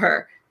love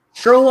her.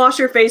 Girl Wash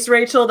Your Face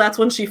Rachel, that's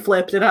when she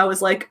flipped and I was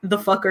like, the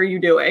fuck are you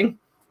doing?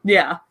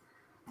 Yeah.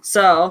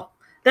 So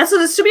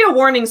this should be a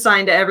warning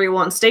sign to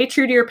everyone. Stay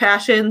true to your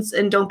passions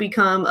and don't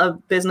become a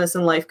business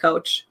and life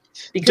coach.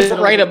 Because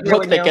don't write a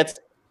book that gets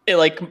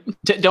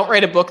don't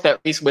write a book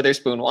that Reese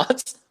Witherspoon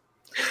wants.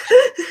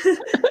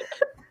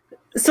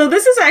 So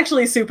this is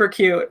actually super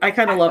cute. I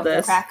kind of love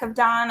this. Crack of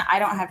dawn. I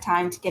don't have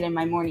time to get in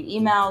my morning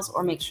emails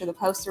or make sure the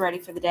posts are ready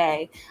for the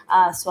day.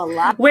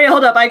 Wait,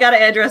 hold up. I got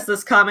to address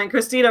this comment.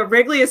 Christina,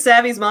 Wrigley is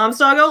Savvy's mom's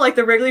doggo, like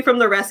the Wrigley from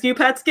the Rescue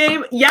Pets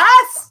game.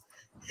 Yes!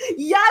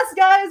 Yes,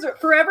 guys.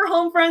 Forever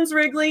Home Friends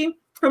Wrigley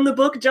from the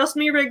book Just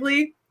Me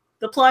Wrigley,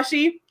 the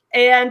plushie,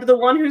 and the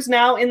one who's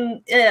now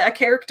in a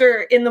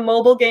character in the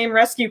mobile game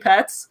Rescue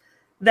Pets.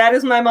 That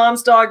is my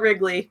mom's dog,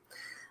 Wrigley.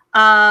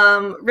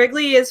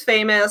 Wrigley is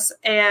famous,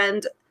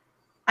 and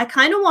I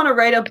kind of want to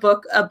write a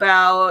book I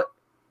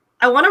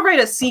want to write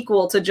a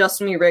sequel to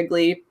Just Me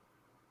Wrigley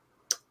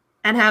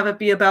and have it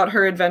be about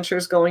her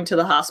adventures going to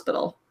the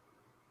hospital.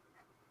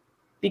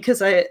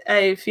 because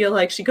I feel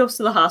like she goes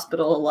to the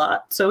hospital a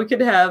lot. So we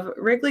could have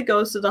Wrigley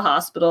goes to the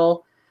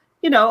hospital,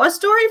 a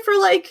story for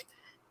like,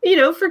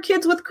 for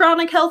kids with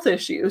chronic health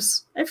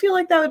issues. I feel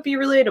like that would be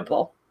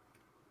relatable.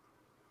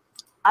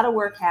 A lot of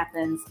work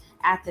happens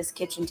at this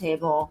kitchen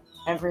table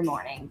every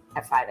morning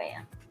at 5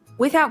 a.m.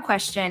 Without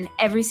question,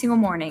 every single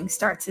morning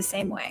starts the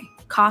same way.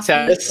 Coffee.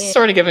 So it's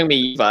sort of giving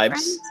me vibes.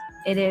 Friends,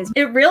 it is.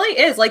 It really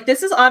is. Like,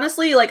 this is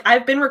honestly, like,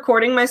 I've been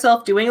recording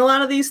myself doing a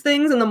lot of these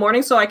things in the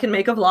morning so I can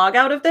make a vlog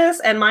out of this,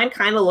 and mine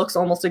kind of looks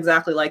almost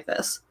exactly like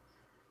this.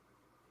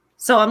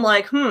 So I'm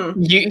like,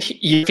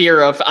 You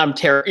fear of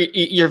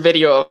your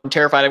video of I'm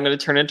terrified I'm going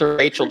to turn into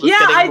Rachel. Yeah,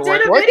 I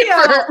did a video.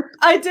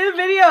 I did a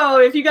video.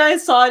 If you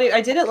guys saw it,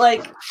 I did it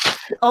like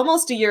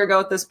almost a year ago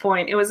at this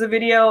point. It was a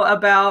video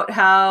about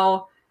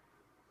how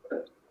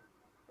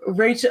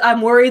Rachel,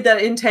 I'm worried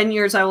that in 10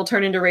 years I will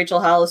turn into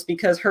Rachel Hollis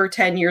because her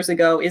 10 years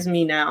ago is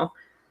me now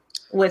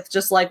with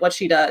just like what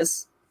she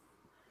does.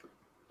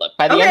 Look,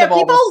 by the end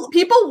of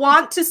people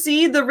want to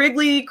see the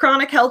Wrigley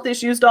chronic health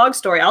issues dog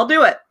story. I'll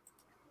do it.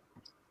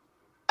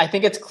 I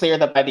think it's clear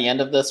that by the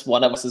end of this,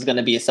 one of us is going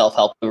to be a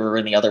self-help guru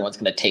and the other one's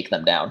going to take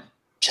them down.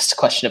 Just a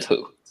question of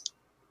who.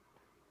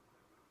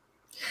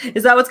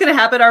 Is that what's going to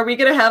happen? Are we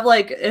going to have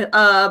like,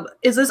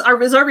 is our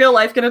real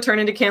life going to turn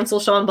into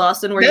Cancel Sean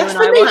Boston where that's you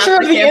and I will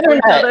have to cancel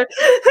each other?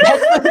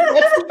 That's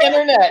the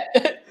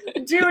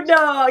internet. Dude,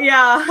 no,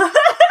 yeah.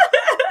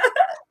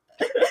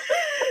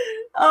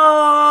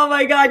 Oh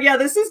my God. Yeah,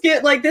 this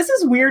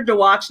is weird to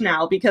watch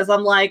now because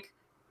I'm like,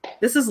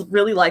 this is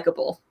really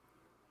likable.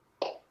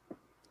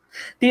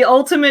 The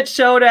ultimate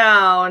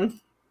showdown.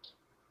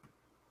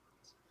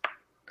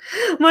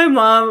 My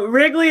mom,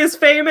 Wrigley is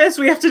famous.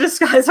 We have to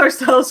disguise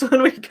ourselves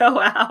when we go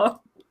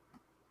out.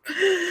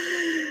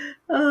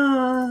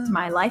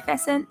 My life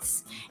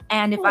essence.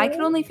 And if I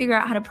could only figure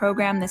out how to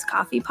program this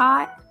coffee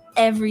pot,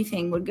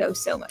 everything would go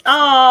so much.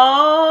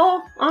 Oh,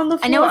 on the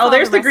floor. I know.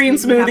 There's the green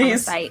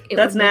smoothies. It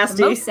That's would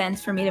nasty. Make the most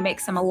sense for me to make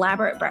some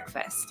elaborate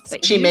breakfast.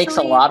 But she makes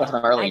a lot of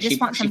them early. I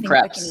just want something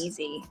preps. quick and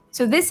easy.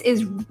 So this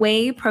is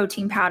whey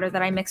protein powder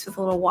that I mix with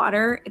a little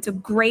water. It's a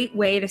great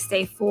way to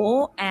stay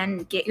full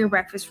and get your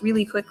breakfast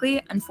really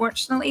quickly.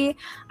 Unfortunately,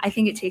 I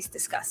think it tastes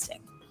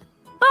disgusting.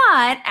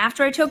 But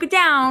after I choke it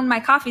down,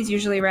 my coffee's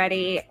usually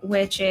ready,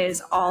 which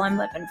is all I'm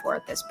living for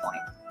at this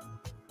point.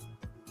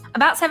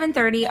 About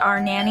 7:30,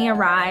 our nanny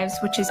arrives,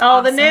 which is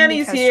awesome the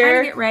nanny's because here.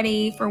 Trying to get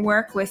ready for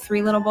work with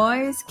 3 little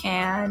boys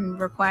can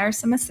require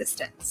some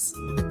assistance.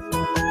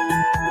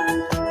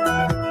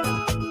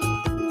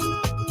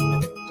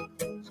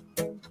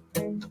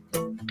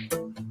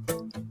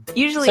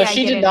 Usually So I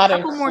she get did a not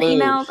couple more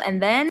include- emails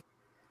and then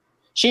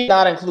She did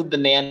not include the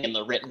nanny in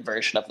the written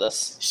version of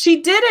this.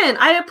 She didn't.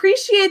 I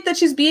appreciate that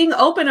she's being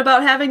open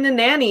about having the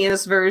nanny in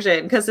this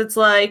version because it's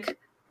like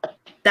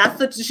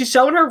she's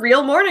showing her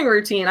real morning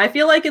routine. I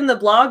feel like in the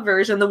blog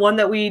version, the one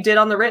that we did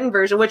on the written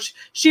version, which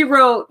she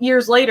wrote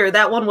years later,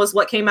 that one was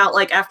what came out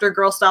like after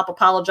Girl Stop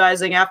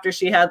Apologizing, after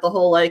she had the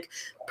whole like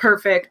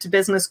perfect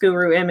business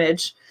guru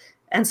image.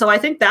 And so I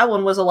think that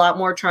one was a lot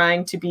more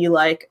trying to be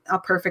like a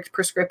perfect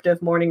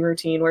prescriptive morning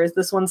routine, whereas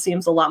this one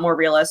seems a lot more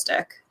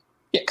realistic.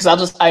 Yeah,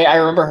 because I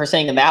remember her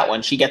saying in that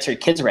one, she gets her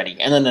kids ready.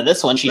 And then in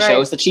this one, she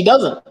shows that she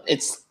doesn't.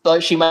 It's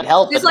like she might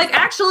help. It's like,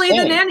 actually,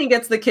 the nanny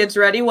gets the kids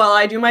ready while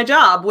I do my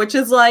job, which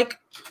is like,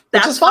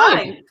 that's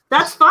fine.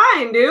 That's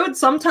fine, dude.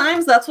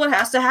 Sometimes that's what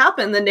has to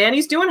happen. The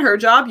nanny's doing her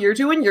job. You're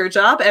doing your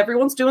job.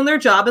 Everyone's doing their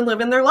job and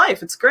living their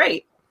life. It's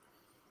great.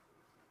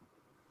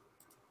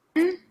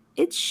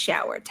 it's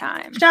shower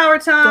time. Shower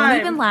time. Don't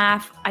even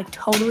laugh. I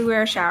totally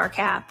wear a shower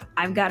cap.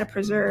 I've got to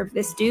preserve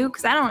this do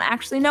because I don't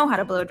actually know how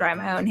to blow dry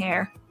my own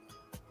hair.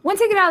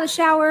 Once I get out of the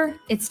shower,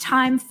 it's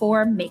time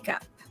for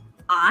makeup.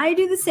 I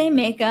do the same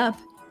makeup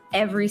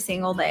every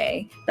single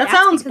day. That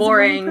sounds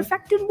boring. I've only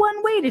perfected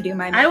one way to do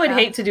my makeup. I would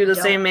hate to do the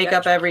same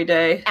makeup every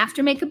day.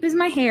 After makeup is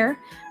my hair,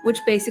 which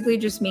basically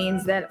just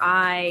means that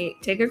I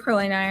take a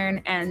curling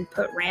iron and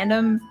put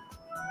random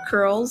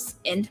curls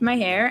into my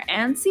hair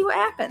and see what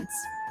happens.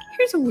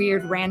 Here's a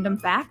weird random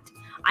fact.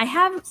 I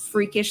have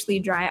freakishly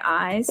dry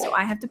eyes, so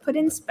I have to put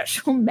in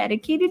special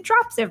medicated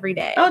drops every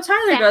day. Oh,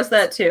 Tyler does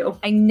that too.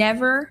 I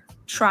never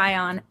try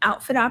on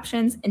outfit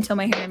options until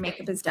my hair and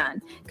makeup is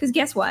done. Because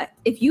guess what?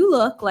 If you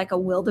look like a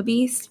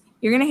wildebeest,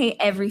 you're going to hate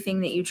everything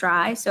that you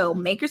try. So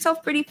make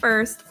yourself pretty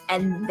first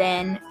and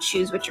then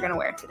choose what you're going to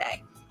wear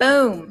today.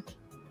 Boom.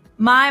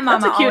 My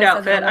mama That's a cute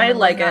always said outfit. I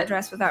like it.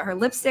 Dress without her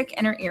lipstick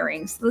and her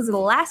earrings. Those are the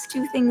last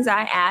two things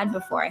I add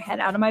before I head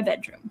out of my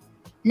bedroom.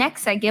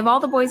 Next, I give all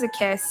the boys a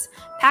kiss,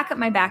 pack up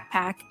my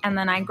backpack, and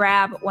then I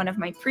grab one of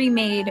my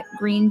pre-made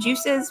green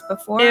juices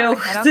before I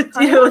head out the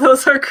car. Ew,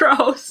 those are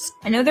gross.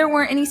 I know there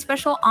weren't any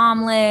special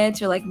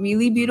omelets or like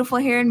really beautiful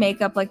hair and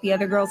makeup like the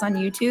other girls on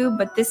YouTube,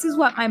 but this is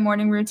what my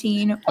morning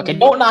routine. Okay,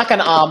 don't knock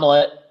an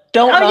omelet.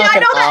 Don't. Oh yeah, I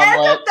know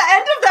the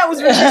end of that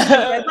was really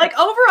stupid. Like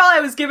overall, I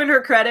was giving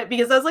her credit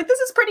because I was like, "This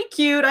is pretty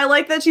cute. I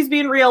like that she's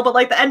being real." But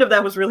like the end of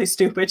that was really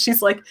stupid.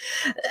 She's like,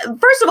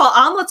 first of all,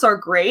 omelets are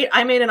great.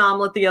 I made an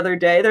omelet the other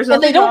day. There's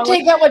nothing. And they don't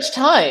take that much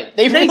time.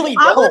 They really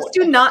don't. Omelets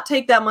do not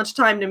take that much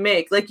time to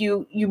make. Like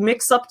you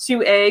mix up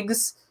 2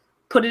 eggs,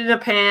 put it in a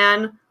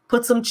pan,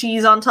 put some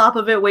cheese on top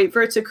of it, wait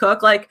for it to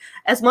cook. Like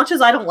as much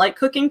as I don't like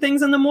cooking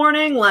things in the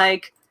morning,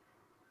 like.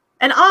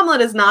 An omelet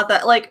is not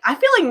that, like, I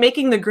feel like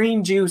making the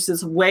green juice and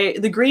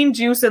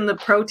the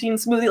protein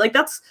smoothie, like,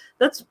 that's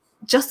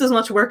just as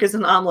much work as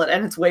an omelet,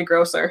 and it's way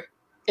grosser.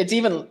 It's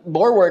even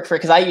more work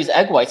because I use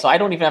egg white, so I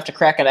don't even have to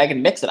crack an egg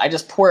and mix it. I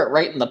just pour it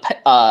right in the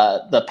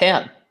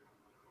pan.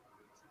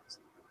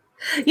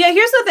 Yeah,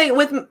 here's the thing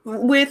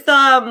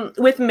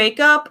with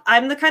makeup.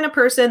 I'm the kind of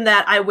person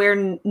that I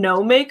wear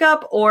no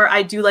makeup or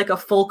I do like a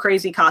full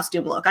crazy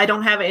costume look. I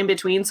don't have it in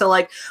between. So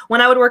like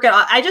when I would work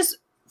out,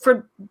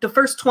 for the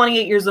first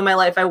 28 years of my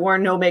life, I wore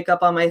no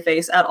makeup on my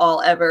face at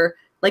all, ever.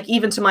 Like,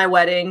 even to my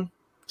wedding.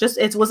 Just,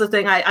 it was a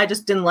thing. I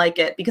just didn't like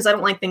it because I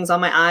don't like things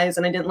on my eyes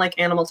and I didn't like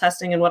animal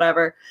testing and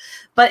whatever.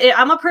 But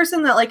I'm a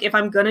person that, like, if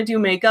I'm going to do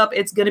makeup,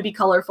 it's going to be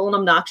colorful and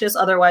obnoxious.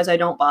 Otherwise, I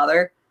don't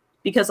bother.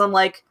 Because I'm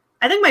like,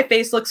 I think my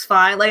face looks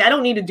fine. Like, I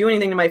don't need to do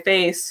anything to my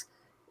face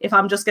if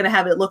I'm just going to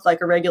have it look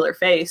like a regular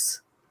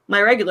face.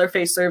 My regular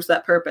face serves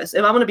that purpose.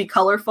 If I'm going to be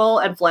colorful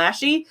and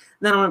flashy,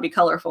 then I'm going to be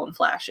colorful and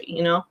flashy,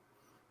 you know?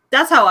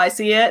 That's how I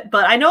see it.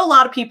 But I know a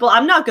lot of people,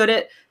 I'm not good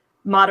at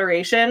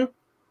moderation.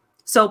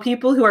 So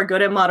people who are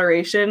good at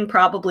moderation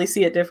probably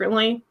see it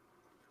differently.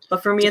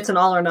 But for me, it's an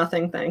all or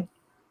nothing thing.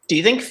 Do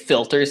you think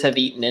filters have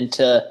eaten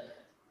into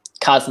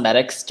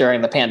cosmetics during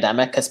the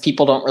pandemic? Because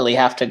people don't really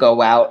have to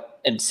go out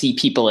and see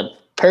people in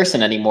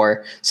person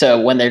anymore.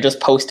 So when they're just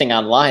posting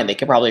online, they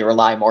could probably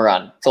rely more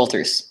on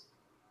filters.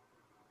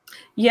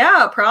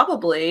 Yeah,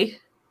 probably.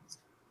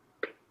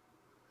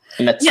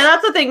 That's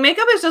the thing.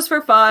 Makeup is just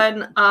for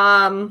fun.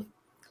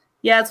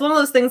 Yeah, it's one of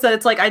those things that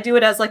it's like I do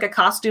it as like a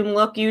costume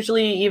look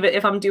usually, even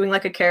if I'm doing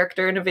like a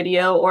character in a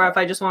video or if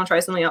I just want to try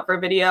something out for a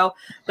video.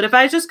 But if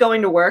I was just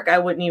going to work, I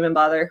wouldn't even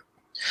bother.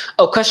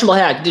 Oh, questionable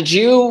hack. Did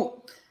you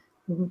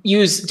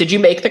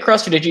make the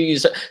crust or did you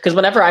use, because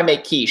whenever I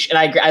make quiche, and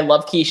I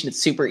love quiche and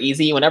it's super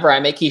easy. Whenever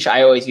I make quiche,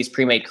 I always use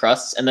pre-made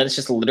crusts and then it's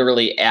just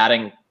literally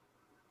adding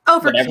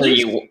whatever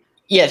quiche?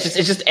 Yeah, it's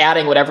just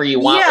adding whatever you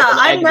want. Yeah,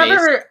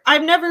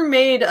 I've never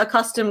made a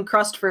custom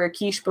crust for a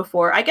quiche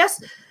before. I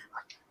guess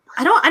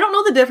I don't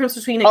know the difference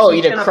between a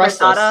quiche and a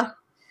frittata.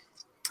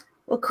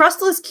 Well,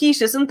 crustless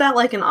quiche, isn't that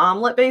like an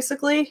omelet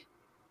basically?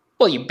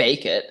 Well, you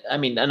bake it. I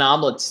mean, an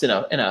omelet's in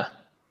a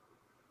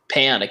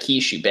pan. A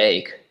quiche you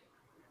bake.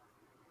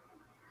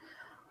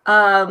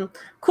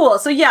 Cool.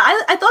 So yeah,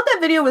 I thought that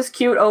video was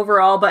cute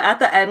overall, but at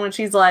the end when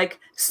she's like,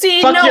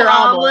 "See, fuck no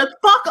omelets,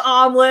 fuck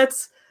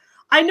omelets."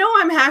 I know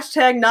I'm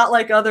hashtag not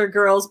like other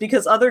girls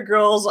because other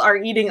girls are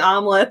eating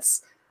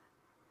omelets.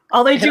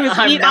 All they do is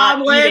eat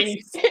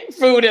omelets.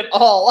 Food at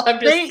all. I'm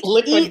just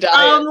liquid eat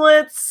diet.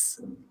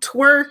 Omelets,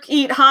 twerk,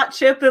 eat hot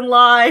chip, and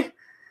lie.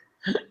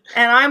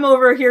 And I'm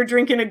over here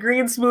drinking a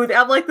green smoothie.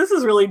 I'm like, this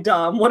is really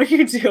dumb. What are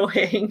you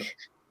doing?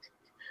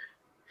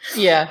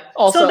 Yeah.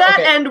 Also, so that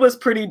end was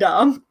pretty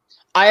dumb.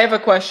 I have a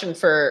question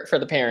for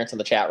the parents in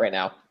the chat right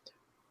now.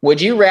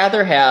 Would you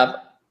rather have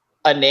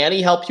a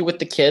nanny help you with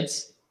the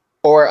kids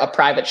or a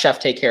private chef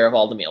take care of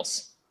all the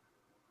meals?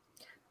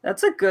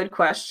 That's a good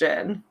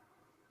question.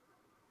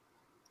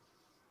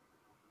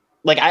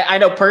 Like, I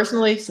know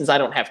personally, since I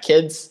don't have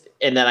kids,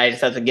 and then I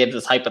just have to give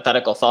this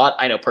hypothetical thought,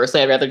 I know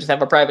personally I'd rather just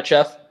have a private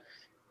chef.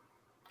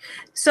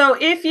 So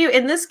if you,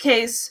 in this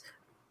case,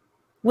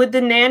 would the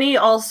nanny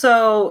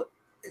also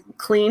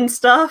clean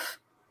stuff?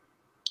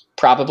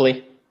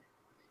 Probably.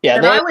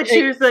 Yeah. Then I would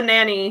choose the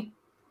nanny.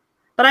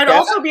 But I'd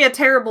also be a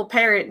terrible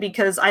parent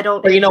because I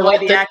don't enjoy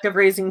the act of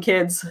raising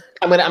kids.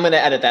 I'm gonna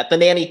edit that. The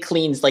nanny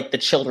cleans like the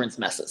children's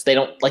messes. They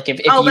don't like if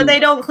but they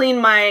don't clean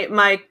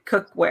my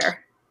cookware.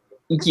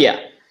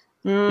 Yeah.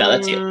 No,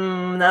 that's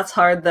it. That's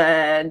hard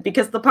then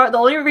because the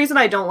only reason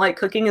I don't like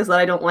cooking is that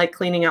I don't like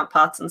cleaning out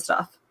pots and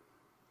stuff.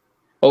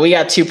 Well, we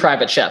got 2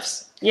 private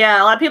chefs.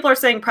 Yeah, a lot of people are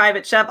saying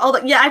private chef.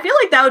 Although, yeah, I feel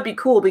like that would be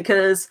cool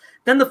because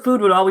then the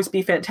food would always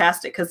be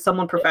fantastic because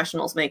someone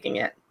professional's making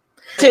it.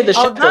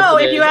 Although,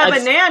 if you have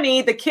a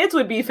nanny, the kids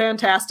would be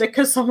fantastic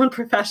because someone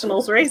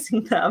professional's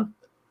raising them.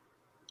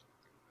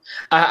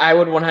 I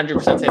would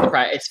 100%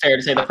 say it's fair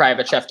to say the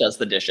private chef does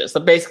the dishes. So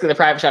basically, the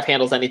private chef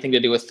handles anything to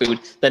do with food.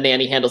 The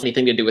nanny handles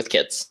anything to do with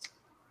kids.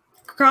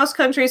 Cross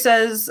Country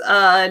says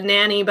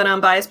nanny, but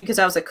I'm biased because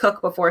I was a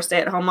cook before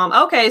stay-at-home mom.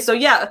 Okay, so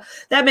yeah,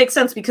 that makes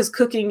sense because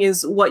cooking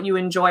is what you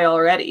enjoy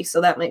already,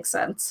 so that makes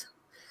sense.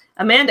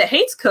 Amanda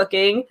hates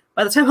cooking.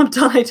 By the time I'm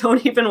done, I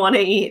don't even want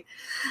to eat.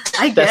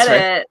 I get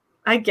it.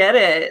 I get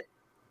it.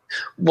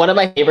 One of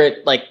my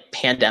favorite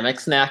pandemic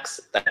snacks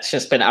that's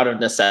just been out of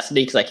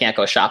necessity because I can't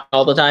go shopping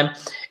all the time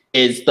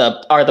is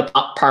the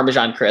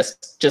Parmesan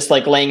crisps. Just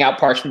laying out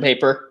parchment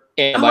paper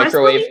in a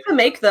microwave. I still need to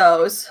make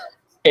those.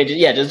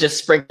 Just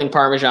sprinkling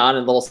Parmesan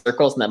in little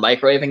circles and then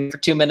microwaving for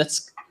 2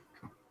 minutes.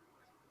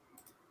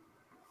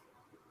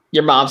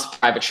 Your mom's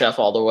private chef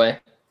all the way.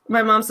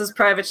 My mom's his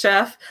private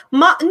chef.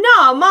 No,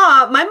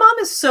 Mom. My mom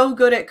is so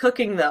good at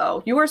cooking,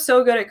 though. You are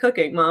so good at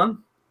cooking,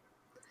 Mom.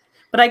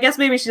 But I guess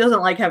maybe she doesn't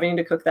like having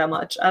to cook that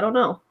much. I don't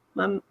know.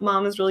 My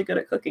mom is really good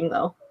at cooking,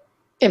 though.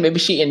 Yeah, maybe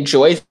she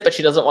enjoys it, but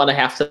she doesn't want to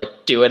have to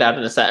do it out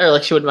in a set. Or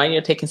like she wouldn't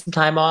mind taking some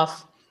time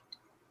off.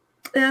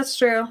 That's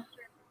true.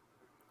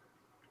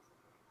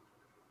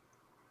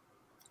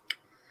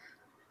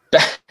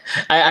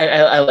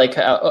 I like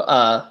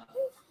how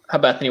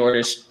Bethany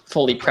orders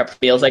fully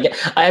prepped meals.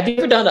 Have you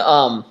ever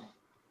done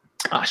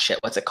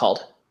what's it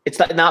called? It's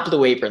not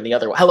Blue Apron, the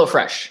other one,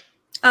 HelloFresh.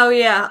 Oh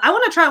yeah, I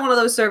want to try one of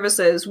those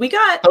services.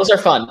 Those are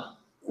fun.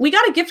 We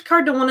got a gift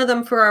card to one of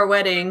them for our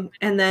wedding,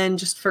 and then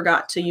just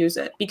forgot to use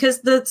it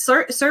because the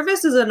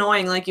service is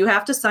annoying. Like you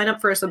have to sign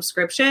up for a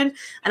subscription,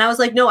 and I was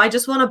like, no, I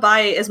just want to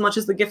buy as much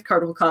as the gift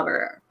card will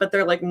cover. But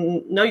they're like,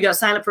 no, you got to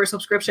sign up for a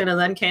subscription and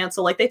then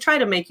cancel. Like they try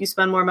to make you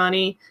spend more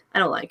money. I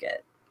don't like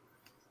it.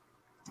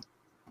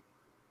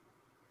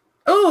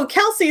 Oh,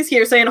 Kelsey's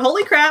here saying,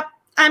 holy crap,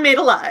 I made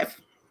a live.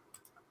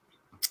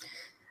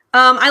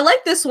 I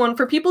like this one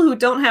for people who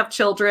don't have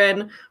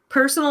children,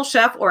 personal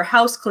chef or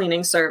house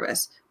cleaning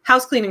service.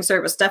 House cleaning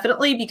service,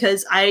 definitely,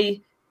 because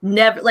I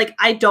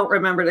don't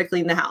remember to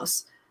clean the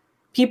house.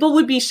 People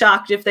would be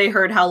shocked if they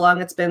heard how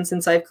long it's been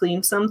since I've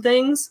cleaned some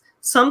things.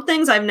 Some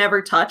things I've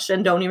never touched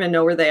and don't even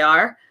know where they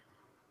are.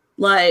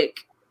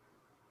 Like,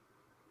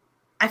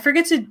 I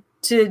forget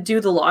to do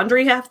the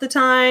laundry half the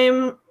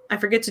time. I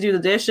forget to do the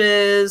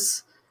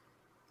dishes.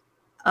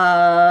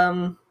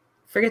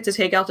 Forget to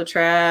take out the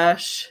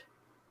trash.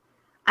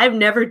 I've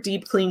never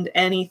deep cleaned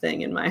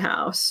anything in my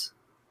house.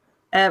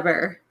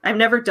 Ever. I've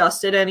never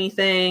dusted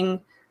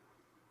anything.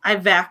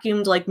 I've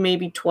vacuumed like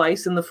maybe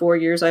twice in the 4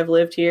 years I've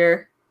lived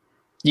here.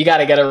 You got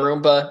to get a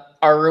Roomba.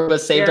 Our Roomba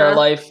saved our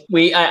life.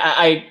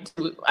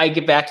 I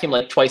get vacuum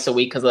like twice a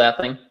week because of that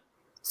thing.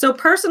 So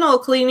personal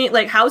cleaning,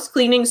 like house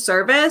cleaning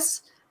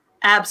service,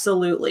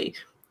 absolutely.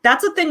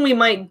 That's a thing we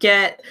might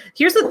get.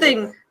 Here's the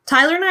thing.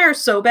 Tyler and I are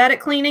so bad at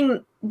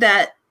cleaning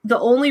that the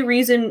only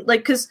reason,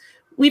 like, because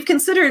we've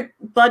considered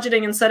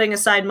budgeting and setting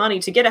aside money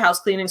to get a house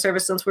cleaning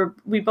service since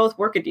we both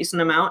work a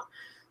decent amount.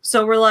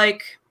 So we're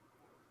like,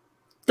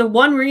 the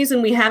one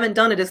reason we haven't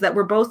done it is that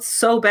we're both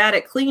so bad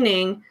at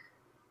cleaning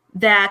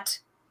that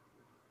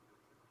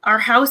our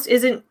house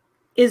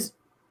is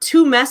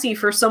too messy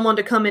for someone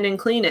to come in and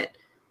clean it.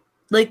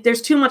 Like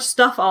there's too much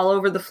stuff all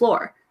over the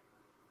floor.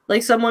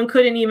 Like someone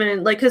couldn't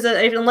even, like, because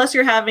unless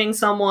you're having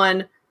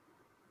someone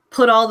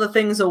put all the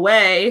things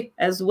away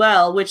as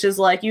well, which is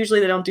like,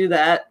 usually they don't do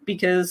that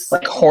because...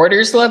 Like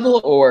hoarders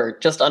level or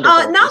just under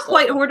hoarders not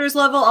quite level? Hoarders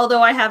level,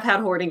 although I have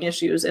had hoarding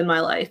issues in my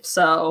life.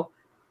 So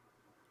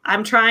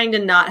I'm trying to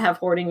not have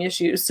hoarding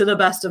issues to the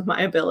best of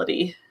my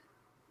ability.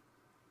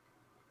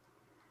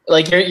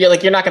 Like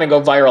you're not going to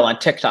go viral on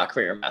TikTok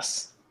for your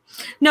mess.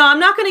 No, I'm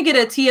not going to get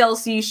a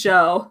TLC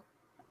show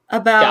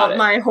about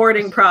my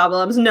hoarding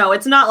problems. No,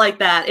 it's not like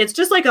that. It's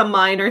just like a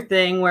minor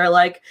thing where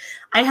like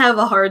I have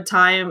a hard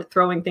time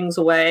throwing things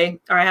away,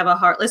 or I have a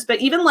heartless, but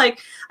even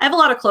like I have a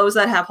lot of clothes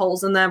that have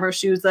holes in them or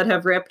shoes that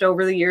have ripped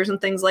over the years and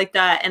things like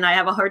that. And I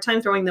have a hard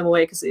time throwing them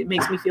away because it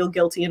makes me feel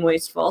guilty and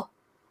wasteful.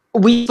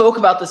 We spoke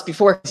about this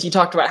before because you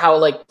talked about how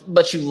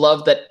but you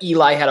loved that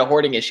Eli had a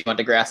hoarding issue on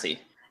Degrassi.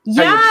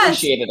 Yes.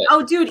 Appreciated it.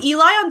 Oh, dude,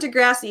 Eli on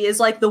Degrassi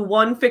is like the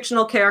one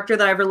fictional character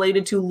that I've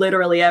related to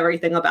literally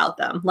everything about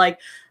them.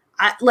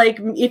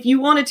 If you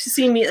wanted to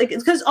see me, like,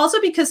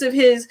 because of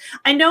his,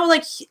 I know,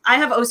 like, I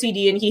have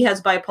OCD and he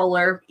has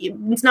bipolar.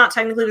 It's not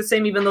technically the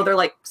same, even though they're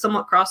like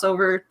somewhat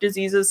crossover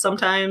diseases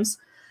sometimes.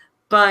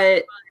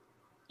 But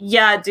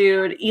yeah,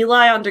 dude,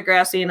 Eli on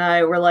Degrassi and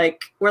I were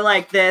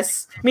like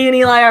this. Me and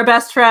Eli are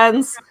best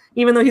friends,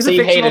 even though he's a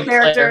fictional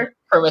character.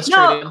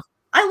 No,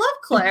 I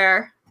love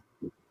Claire.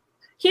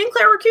 He and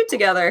Claire were cute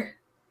together.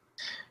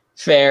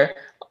 Fair.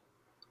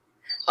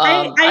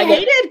 I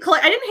hated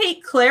Claire. I didn't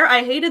hate Claire.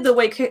 I hated the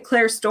way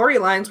Claire's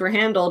storylines were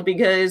handled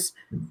because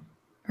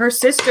her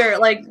sister,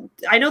 like,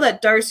 I know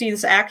that Darcy,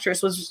 this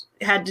actress,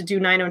 had to do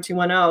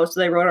 90210, so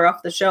they wrote her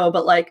off the show.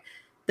 But like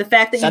the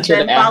fact that you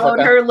then followed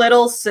her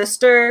little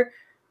sister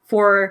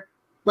for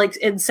like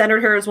and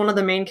centered her as one of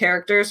the main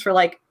characters for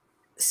like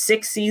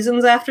 6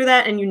 seasons after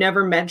that, and you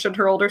never mentioned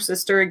her older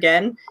sister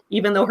again,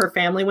 even though her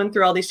family went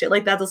through all these shit.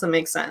 Like that doesn't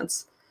make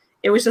sense.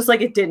 It was just like,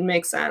 it didn't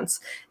make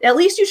sense. At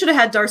least you should have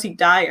had Darcy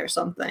die or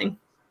something.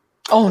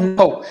 Oh,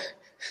 no.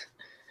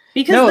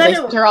 Because they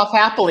sent her off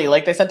happily,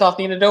 like they sent off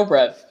Nina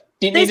Dobrev.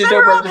 They sent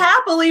her off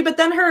happily, but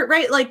then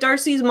like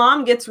Darcy's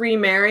mom gets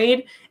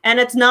remarried, and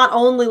it's not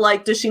only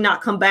like, does she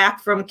not come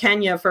back from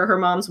Kenya for her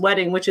mom's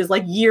wedding, which is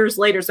like years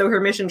later, so her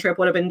mission trip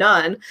would have been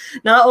done.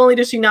 Not only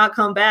does she not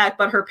come back,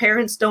 but her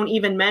parents don't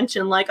even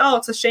mention like, oh,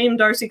 it's a shame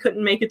Darcy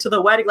couldn't make it to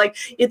the wedding. Like,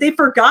 they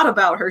forgot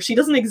about her. She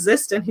doesn't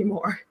exist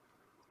anymore.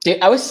 Dude,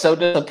 I was so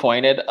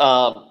disappointed.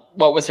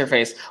 What was her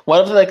face?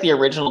 One of the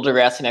original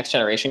Degrassi Next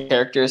Generation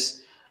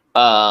characters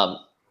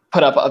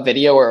put up a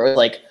video where it was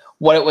like,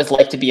 what it was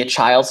like to be a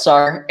child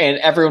star, and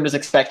everyone was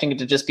expecting it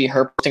to just be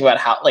her posting about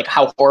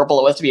how horrible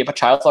it was to be a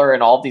child star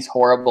and all of these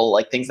horrible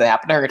like things that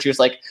happened to her. And she was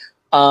like,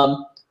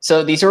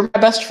 so these were my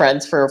best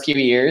friends for a few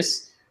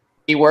years.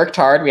 We worked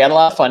hard, we had a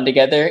lot of fun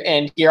together,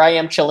 and here I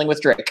am chilling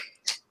with Drake.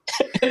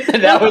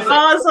 that was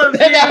awesome.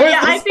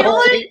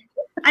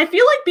 I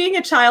feel like being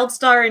a child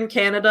star in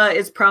Canada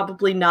is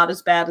probably not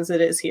as bad as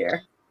it is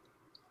here.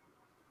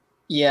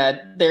 Yeah,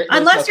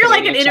 unless you're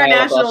like an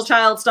international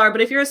child star, but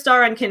if you're a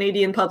star on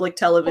Canadian public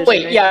television.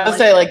 Wait, yeah, I'll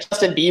say like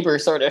Justin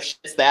Bieber sort of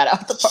shits that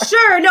out the park.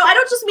 Sure, no, I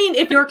don't just mean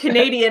if you're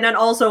Canadian and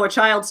also a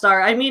child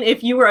star. I mean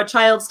if you were a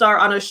child star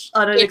on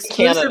an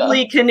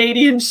exclusively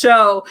Canadian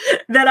show,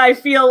 that I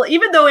feel,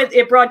 even though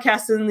it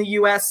broadcasts in the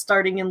U.S.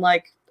 starting in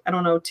like, I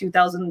don't know,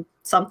 2000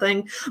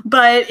 something,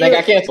 but they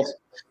got canceled.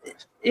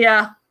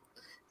 Yeah,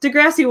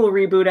 Degrassi will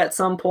reboot at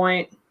some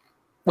point.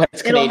 When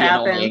it's Canadian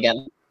only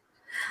again.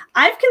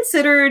 I've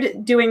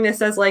considered doing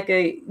this as like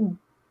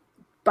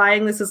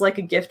buying this as like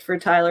a gift for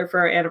Tyler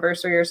for our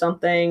anniversary or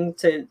something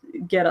to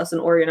get us an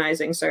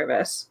organizing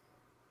service.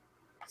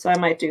 So I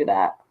might do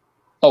that.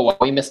 Oh, well,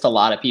 we missed a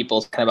lot of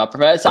people's kind of up.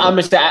 So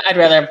I'd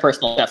rather have a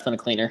personal chef than a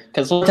cleaner,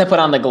 because once I put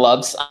on the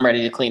gloves, I'm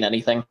ready to clean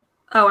anything.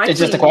 Oh, it's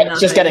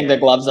just getting the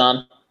gloves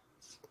on.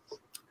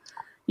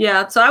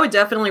 Yeah, so I would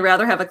definitely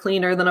rather have a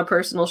cleaner than a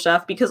personal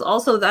chef, because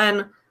also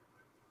then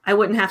I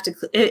wouldn't have to,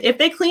 if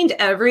they cleaned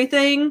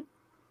everything,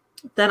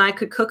 then I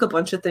could cook a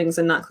bunch of things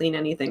and not clean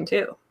anything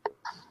too.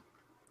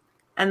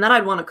 And then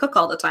I'd want to cook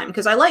all the time,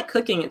 because I like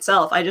cooking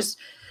itself.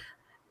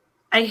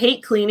 I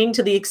hate cleaning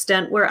to the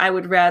extent where I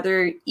would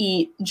rather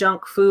eat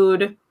junk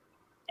food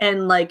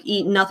and like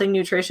eat nothing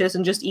nutritious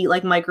and just eat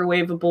like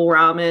microwavable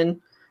ramen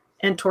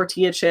and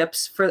tortilla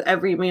chips for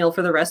every meal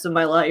for the rest of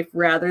my life,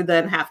 rather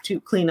than have to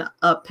clean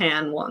a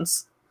pan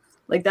once.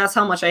 Like, that's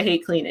how much I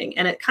hate cleaning.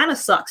 And it kind of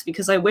sucks,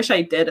 because I wish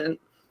I didn't.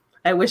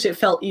 I wish it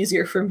felt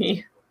easier for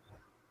me.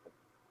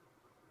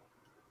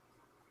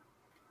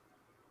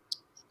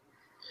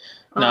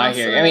 No, I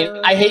hear you. I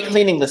mean, I hate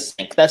cleaning the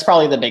sink. That's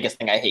probably the biggest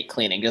thing I hate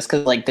cleaning, just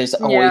because like there's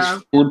always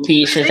food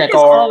pieces. It's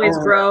always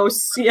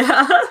gross.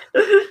 Yeah.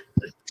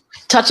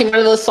 Touching one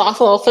of those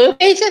soft little food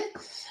pieces.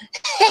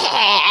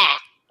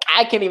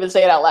 I can't even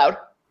say it out loud.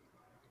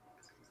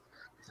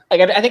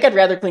 Like, I think I'd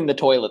rather clean the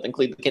toilet than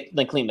clean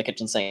the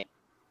kitchen sink.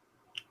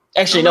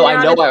 Actually, no,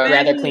 I know I'd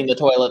rather clean the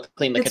toilet than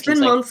clean the kitchen sink. It's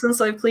been months since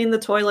I've cleaned the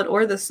toilet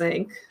or the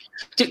sink.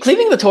 Dude,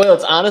 cleaning the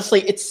toilets,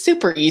 honestly, it's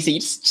super easy. You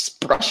just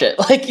brush it.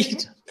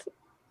 Like.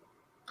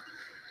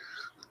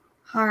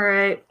 All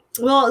right.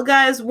 Well,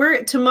 guys,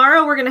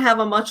 tomorrow we're going to have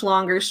a much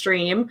longer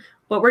stream.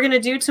 What we're going to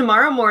do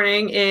tomorrow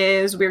morning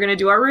is we're going to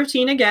do our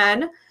routine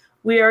again.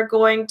 We are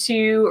going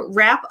to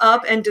wrap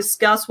up and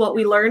discuss what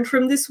we learned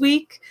from this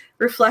week,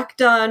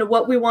 reflect on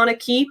what we want to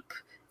keep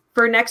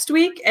for next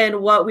week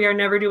and what we are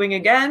never doing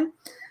again.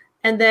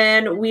 And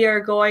then we are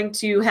going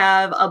to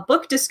have a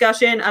book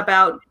discussion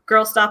about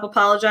Girl Stop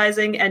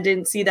Apologizing and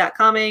Didn't See That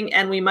Coming.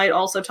 And we might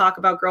also talk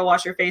about Girl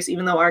Wash Your Face,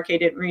 even though RK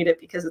didn't read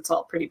it because it's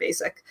all pretty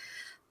basic.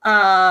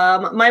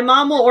 My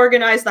mom will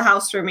organize the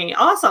house for me.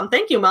 Awesome.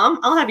 Thank you, Mom.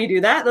 I'll have you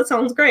do that. That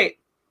sounds great.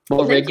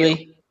 Will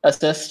Wrigley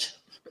assist?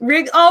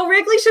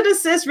 Wrigley should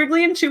assist.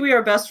 Wrigley and Chewy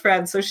are best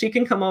friends, so she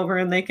can come over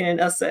and they can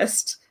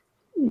assist.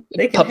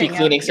 They can puppy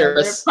cleaning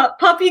service.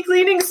 Puppy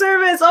cleaning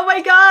service. Oh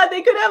my God.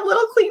 They could have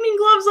little cleaning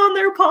gloves on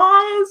their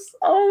paws.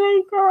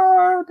 Oh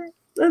my God.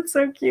 That's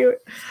so cute.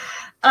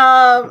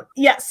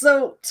 Yeah,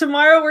 so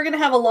tomorrow we're going to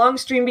have a long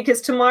stream,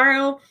 because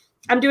tomorrow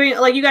I'm doing,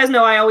 like you guys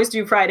know, I always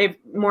do Friday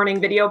morning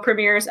video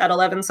premieres at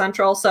 11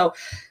 Central. So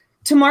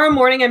tomorrow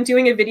morning I'm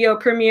doing a video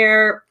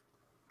premiere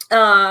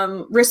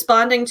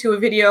responding to a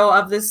video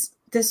of this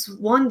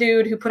one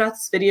dude who put out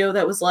this video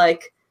that was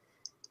like,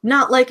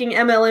 not liking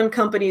MLM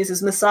companies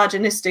is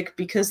misogynistic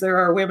because there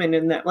are women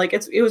in that. Like,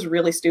 it was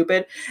really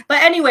stupid.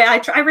 But anyway,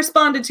 I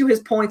responded to his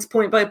points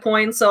point by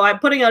point. So I'm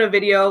putting out a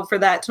video for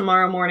that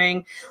tomorrow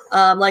morning,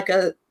 like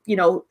a,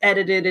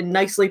 edited and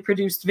nicely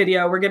produced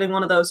video. We're getting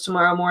one of those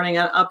tomorrow morning,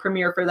 a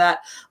premiere for that.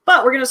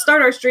 But we're going to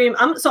start our stream.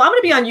 I'm going to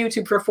be on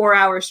YouTube for 4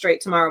 hours straight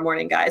tomorrow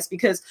morning, guys,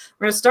 because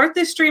we're going to start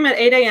this stream at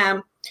 8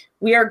 a.m.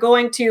 We are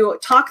going to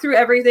talk through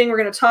everything. We're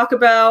going to talk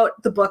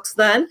about the books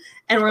then,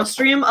 and we'll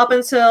stream up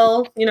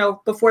until,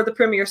 before the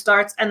premiere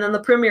starts, and then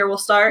the premiere will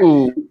start.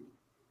 Ooh.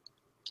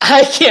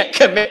 I can't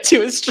commit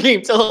to a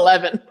stream till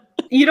 11.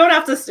 You don't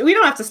have to. We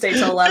don't have to stay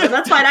till 11.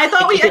 That's fine. I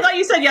thought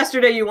you said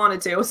yesterday you wanted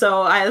to,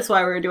 so that's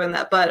why we were doing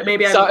that. But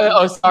maybe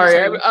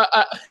sorry.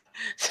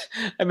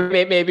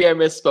 Maybe I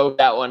misspoke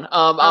that one.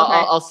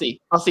 I'll see.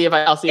 I'll see if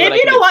I see. And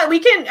you know what? We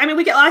can.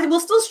 We'll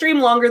still stream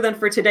longer than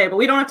for today, but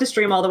we don't have to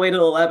stream all the way to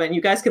 11. You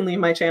guys can leave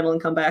my channel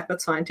and come back.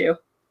 That's fine too.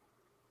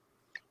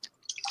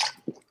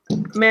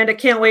 Amanda,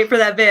 can't wait for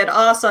that vid.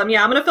 Awesome.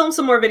 Yeah, I'm gonna film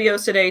some more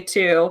videos today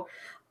too.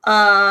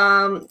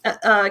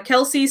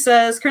 Kelsey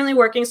says, currently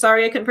working.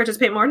 Sorry I couldn't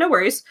participate more. No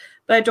worries.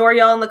 But I adore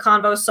y'all in the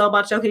convo so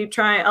much.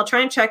 I'll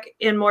try and check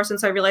in more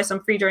since I realize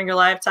I'm free during your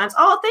live times.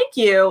 Oh, thank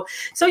you.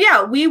 So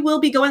yeah, we will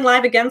be going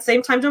live again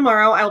same time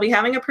tomorrow. I'll be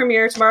having a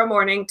premiere tomorrow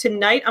morning.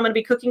 Tonight I'm going to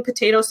be cooking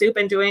potato soup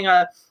and doing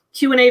a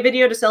Q&A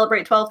video to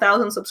celebrate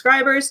 12,000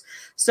 subscribers.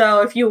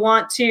 So if you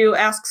want to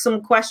ask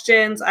some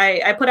questions,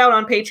 I put out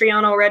on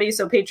Patreon already,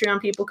 so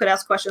Patreon people could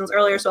ask questions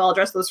earlier, so I'll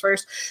address those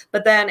first.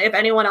 But then if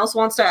anyone else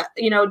wants to,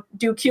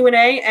 do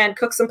Q&A and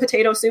cook some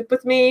potato soup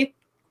with me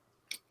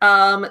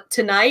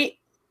tonight,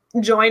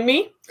 join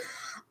me.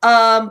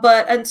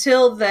 But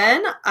until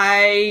then,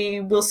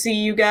 I will see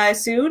you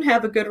guys soon.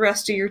 Have a good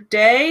rest of your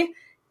day.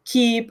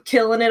 Keep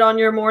killing it on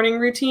your morning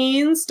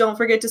routines. Don't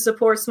forget to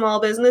support small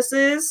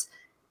businesses.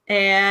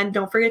 And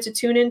don't forget to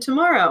tune in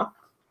tomorrow.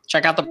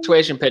 Check out the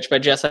persuasion pitch by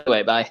Jess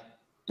Highway. Bye.